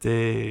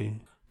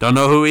 Don't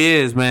know who he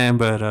is, man,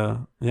 but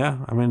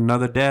yeah, I mean,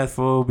 another death,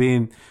 fool,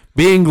 being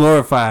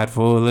glorified,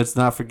 fool. Let's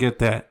not forget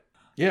that.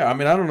 Yeah, I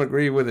mean, I don't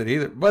agree with it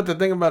either. But the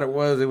thing about it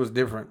was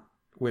different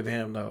with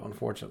him though,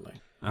 unfortunately.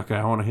 Okay,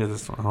 I want to hear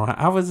this one.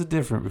 How was it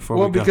different before?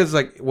 Well, we go? because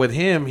like with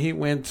him, he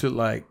went to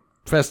like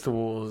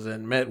festivals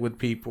and met with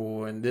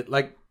people, and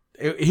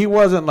he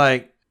wasn't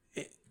like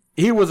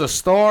he was a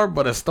star,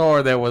 but a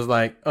star that was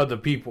like other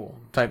people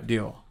type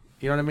deal.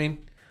 You know what I mean?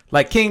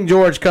 Like King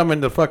George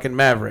coming to fucking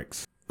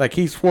Mavericks. Like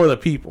he's for the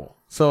people.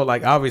 So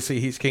like obviously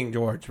he's King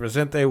George.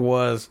 Resente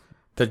was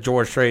the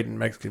George Strait in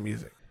Mexican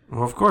music.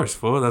 Well, of course,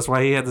 fool. That's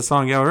why he had the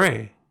song El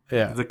Rey.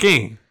 Yeah, the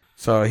king.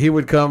 So he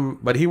would come,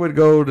 but he would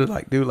go to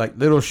like do like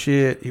little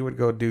shit. He would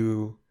go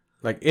do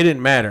like it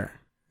didn't matter.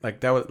 Like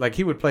that was like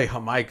he would play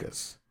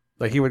Jamaicas.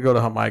 Like he would go to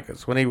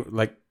Jamaicas when he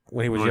was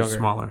younger,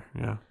 smaller.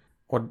 Yeah,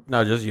 or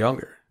no, just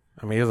younger.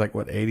 I mean, he was like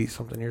what 80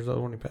 something years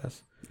old when he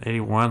passed.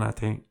 81, I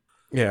think.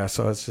 Yeah,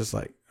 so it's just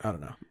like I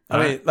don't know.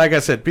 I mean, like I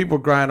said, people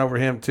grind over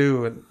him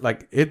too, and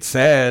like it's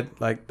sad,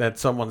 like that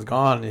someone's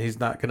gone and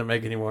he's not gonna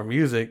make any more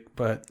music.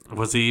 But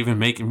was he even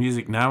making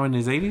music now in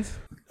his 80s?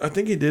 I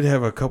think he did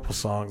have a couple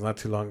songs not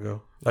too long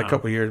ago, like a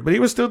couple years. But he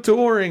was still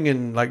touring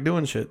and like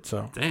doing shit.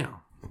 So damn,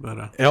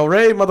 but El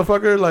Rey,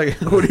 motherfucker, like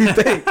what do you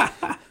think?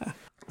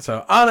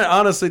 So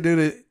honestly,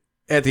 dude,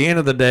 at the end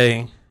of the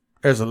day,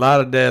 there's a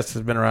lot of deaths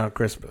that's been around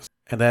Christmas,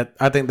 and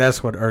I think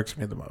that's what irks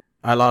me the most.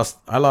 I lost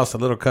a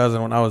little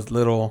cousin when I was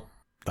little,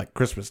 like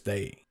Christmas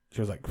Day.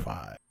 She was like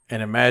 5,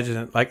 and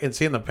imagine like and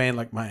seeing the pain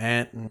like my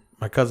aunt and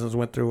my cousins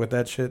went through with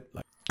that shit.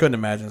 Like couldn't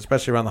imagine,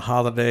 especially around the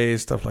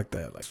holidays, stuff like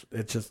that. Like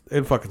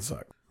it fucking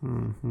sucked.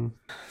 Mm-hmm.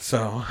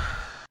 So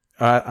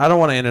I don't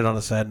want to end it on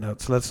a sad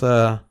note. So let's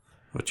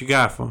what you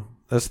got for?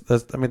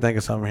 Let me think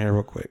of something here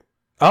real quick.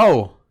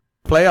 Oh,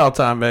 playoff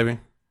time, baby.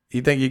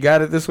 You think you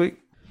got it this week?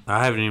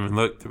 I haven't even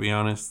looked, to be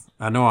honest.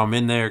 I know I'm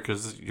in there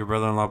because your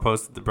brother-in-law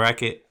posted the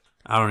bracket.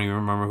 I don't even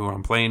remember who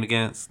I'm playing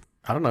against.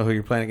 I don't know who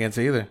you're playing against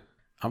either.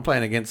 I'm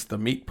playing against the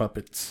Meat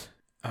Puppets.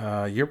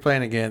 You're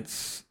playing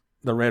against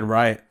the Red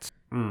Riots.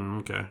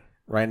 Okay.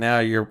 Right now,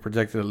 you're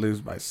projected to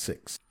lose by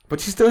 6.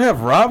 But you still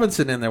have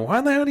Robinson in there.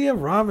 Why the hell do you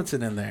have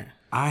Robinson in there?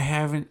 I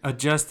haven't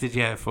adjusted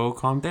yet, fool.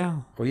 Calm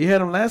down. Well, you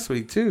had him last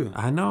week, too.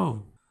 I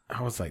know.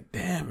 I was like,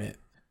 damn it.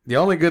 The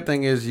only good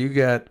thing is you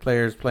got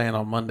players playing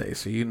on Monday,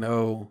 so you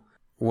know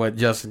what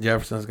Justin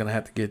Jefferson's going to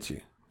have to get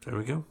you. There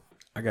we go.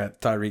 I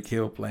got Tyreek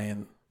Hill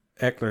playing.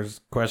 Eckler's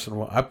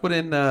questionable. I put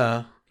in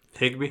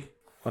Higbee.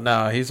 Well,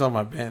 no, he's on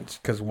my bench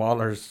because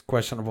Waller's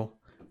questionable.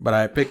 But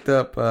I picked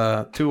up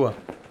Tua.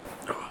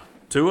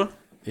 Tua?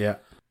 Yeah.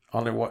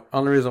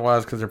 Only reason why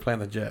is because they're playing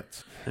the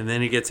Jets. And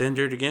then he gets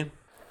injured again?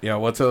 Yeah,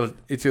 it's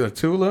either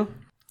Tua,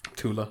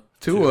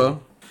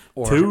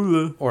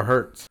 or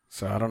Hurts.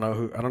 So I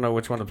don't know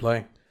which one to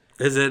play.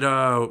 Is it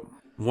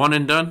one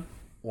and done?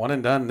 One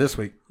and done this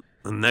week.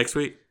 And next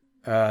week?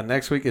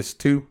 Next week is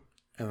 2,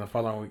 and the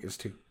following week is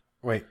 2.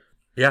 Wait.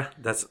 Yeah,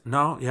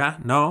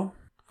 no.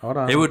 Hold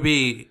on. It would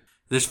be,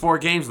 there's 4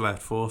 games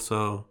left, fool,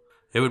 so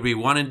it would be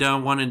one and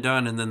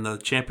done, and then the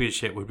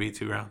championship would be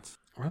 2 rounds.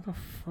 Where the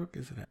fuck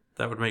is it at?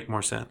 That would make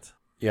more sense.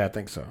 Yeah, I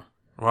think so.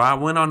 Well, I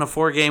went on a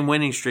 4-game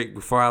winning streak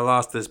before I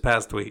lost this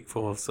past week,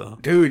 fool, so.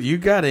 Dude, you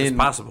got in. It's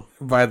possible.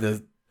 By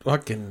the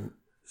fucking.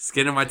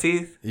 Skin of my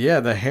teeth? Yeah,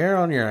 the hair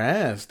on your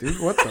ass, dude.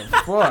 What the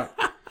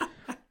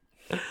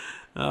fuck?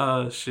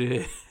 Oh,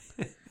 shit.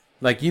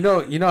 Like, you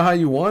know how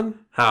you won?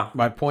 How?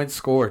 By points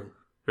scored.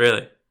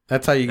 Really?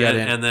 That's how you got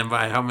in. And then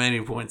by how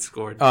many points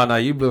scored? Oh, no,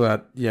 you blew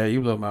out. Yeah,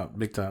 you blew them out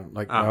big time.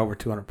 Like, by over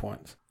 200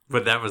 points.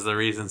 But that was the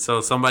reason.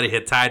 So somebody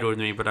had tied with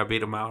me, but I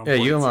beat him out on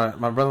points. you and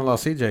my brother-in-law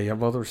CJ. You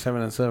both were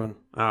 7-7.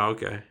 Oh,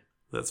 okay.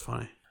 That's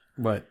funny.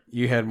 But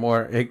you had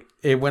more.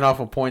 It went off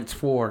of points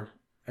for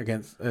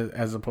against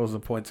as opposed to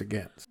points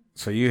against.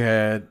 So you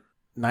had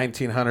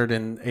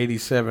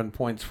 1,987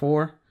 points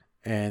for,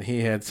 and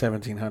he had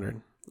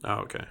 1,700. Oh,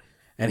 okay.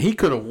 And he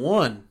could have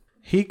won.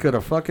 He could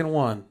have fucking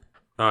won.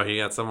 Oh, he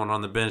got someone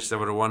on the bench that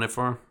would have won it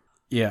for him?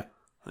 Yeah.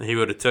 He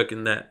would have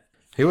taken that.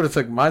 He would have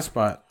took my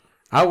spot.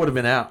 I would have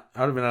been out. I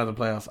would have been out of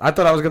the playoffs. I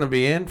thought I was going to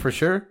be in for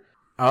sure.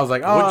 I was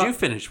like, oh. What did you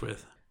finish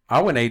with?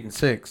 I went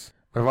 8-6.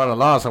 But if I'd have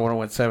lost, I would have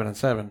went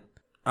 7-7.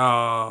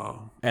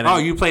 Oh.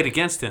 And you played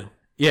against him?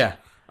 Yeah.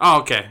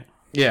 Oh, okay.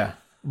 Yeah.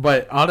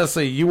 But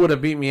honestly, you would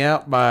have beat me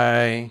out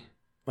by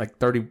like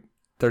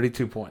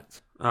 32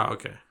 points. Oh,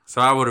 okay.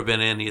 So I would have been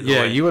in either way.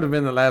 Yeah, you would have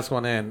been the last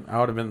one in. I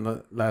would have been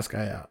the last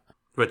guy out.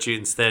 But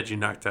you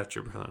knocked out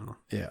your brother-in-law.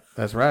 Yeah,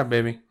 that's right,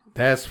 baby.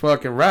 That's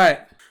fucking right.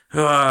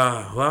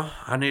 Well,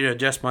 I need to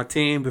adjust my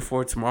team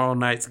before tomorrow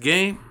night's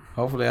game.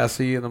 Hopefully I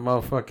see you in the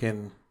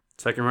motherfucking...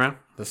 Second round?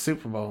 The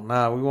Super Bowl.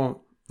 Nah, we won't.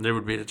 There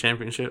would be the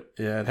championship?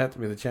 Yeah, it'd have to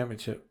be the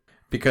championship.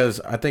 Because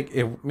I think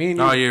if me and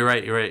you... Oh, you're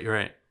right.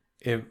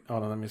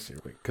 Hold on, let me see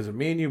real quick. Because if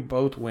me and you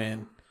both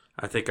win...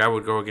 I think I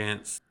would go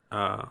against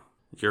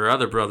your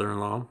other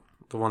brother-in-law,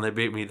 the one that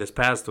beat me this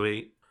past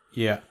week.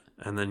 Yeah.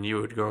 And then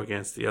you would go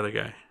against the other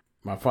guy.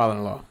 My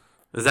father-in-law.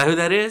 Is that who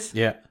that is?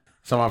 Yeah.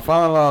 So my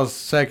father-in-law's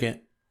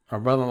second. My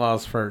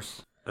brother-in-law's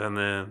first. And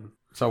then...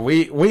 So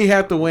we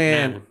have to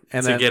win.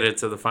 And to get it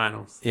to the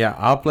finals. Yeah,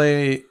 I'll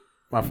play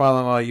my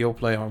father-in-law. You'll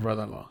play my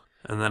brother-in-law.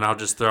 And then I'll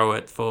just throw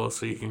it full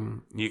so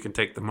you can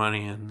take the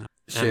money and...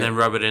 And then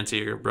rub it into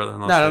your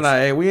brother-in-law's No.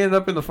 Hey, we ended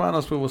up in the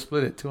finals, but we'll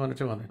split it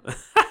 200-200.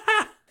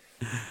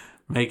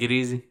 Make it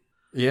easy.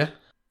 Yeah.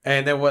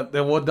 And then what?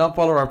 Then we'll dump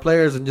all of our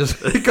players and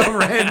just go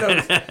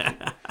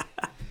randos.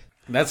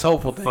 That's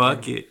hopeful thinking.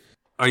 Fuck it.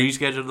 Are you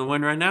scheduled to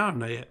win right now or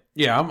not yet?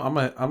 Yeah,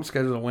 I'm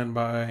scheduled to win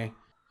by.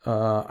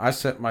 I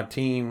set my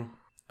team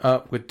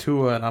up with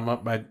Tua, and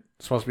I'm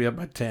supposed to be up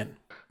by 10.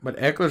 But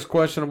Eckler's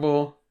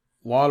questionable,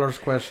 Waller's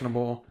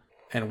questionable,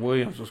 and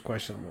Williams was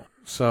questionable.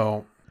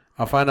 So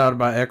I'll find out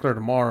about Eckler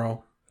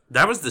tomorrow.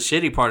 That was the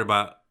shitty part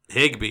about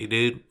Higbee,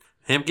 dude.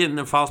 Him getting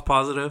the false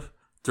positive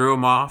threw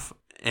him off,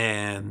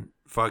 and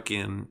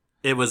fucking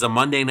it was a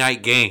Monday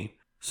night game.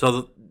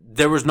 So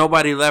there was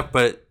nobody left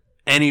but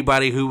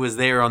anybody who was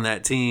there on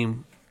that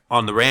team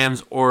on the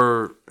Rams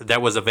or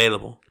that was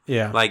available.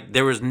 Yeah. Like,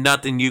 there was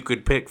nothing you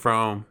could pick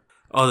from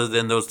other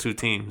than those two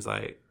teams.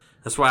 Like,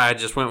 that's why I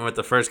just went with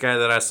the first guy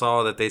that I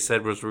saw that they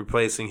said was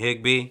replacing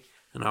Higbee.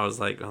 And I was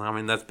like, well, I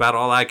mean, that's about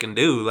all I can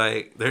do.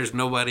 Like, there's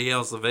nobody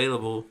else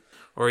available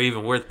or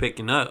even worth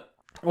picking up.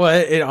 Well,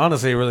 it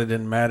honestly really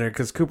didn't matter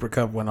because Cooper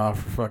Kupp went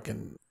off for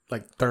fucking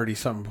like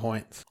 30-something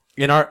points.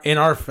 In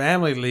our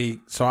family league,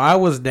 so I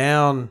was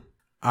down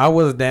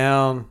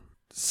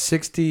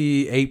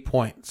 68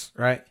 points,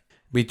 right?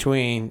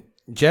 Between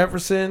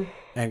Jefferson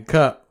and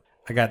Kupp,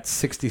 I got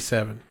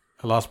 67.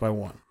 I lost by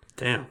 1.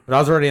 Damn. But I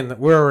was already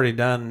we're already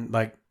done,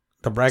 like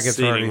the brackets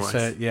are already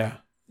set, yeah.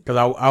 Because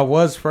I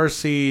was first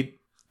seed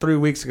 4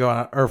 weeks ago,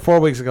 and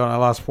I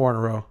lost 4 in a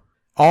row.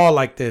 All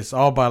like this,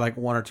 all by like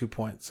 1 or 2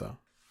 points. So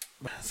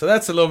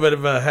that's a little bit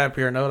of a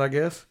happier note, I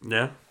guess.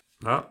 Yeah.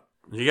 Well,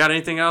 you got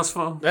anything else,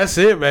 Fo? That's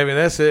it, baby.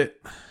 That's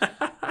it.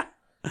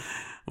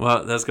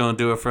 Well, that's going to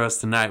do it for us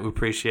tonight. We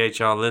appreciate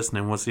y'all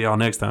listening. We'll see y'all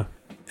next time.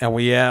 And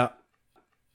we out.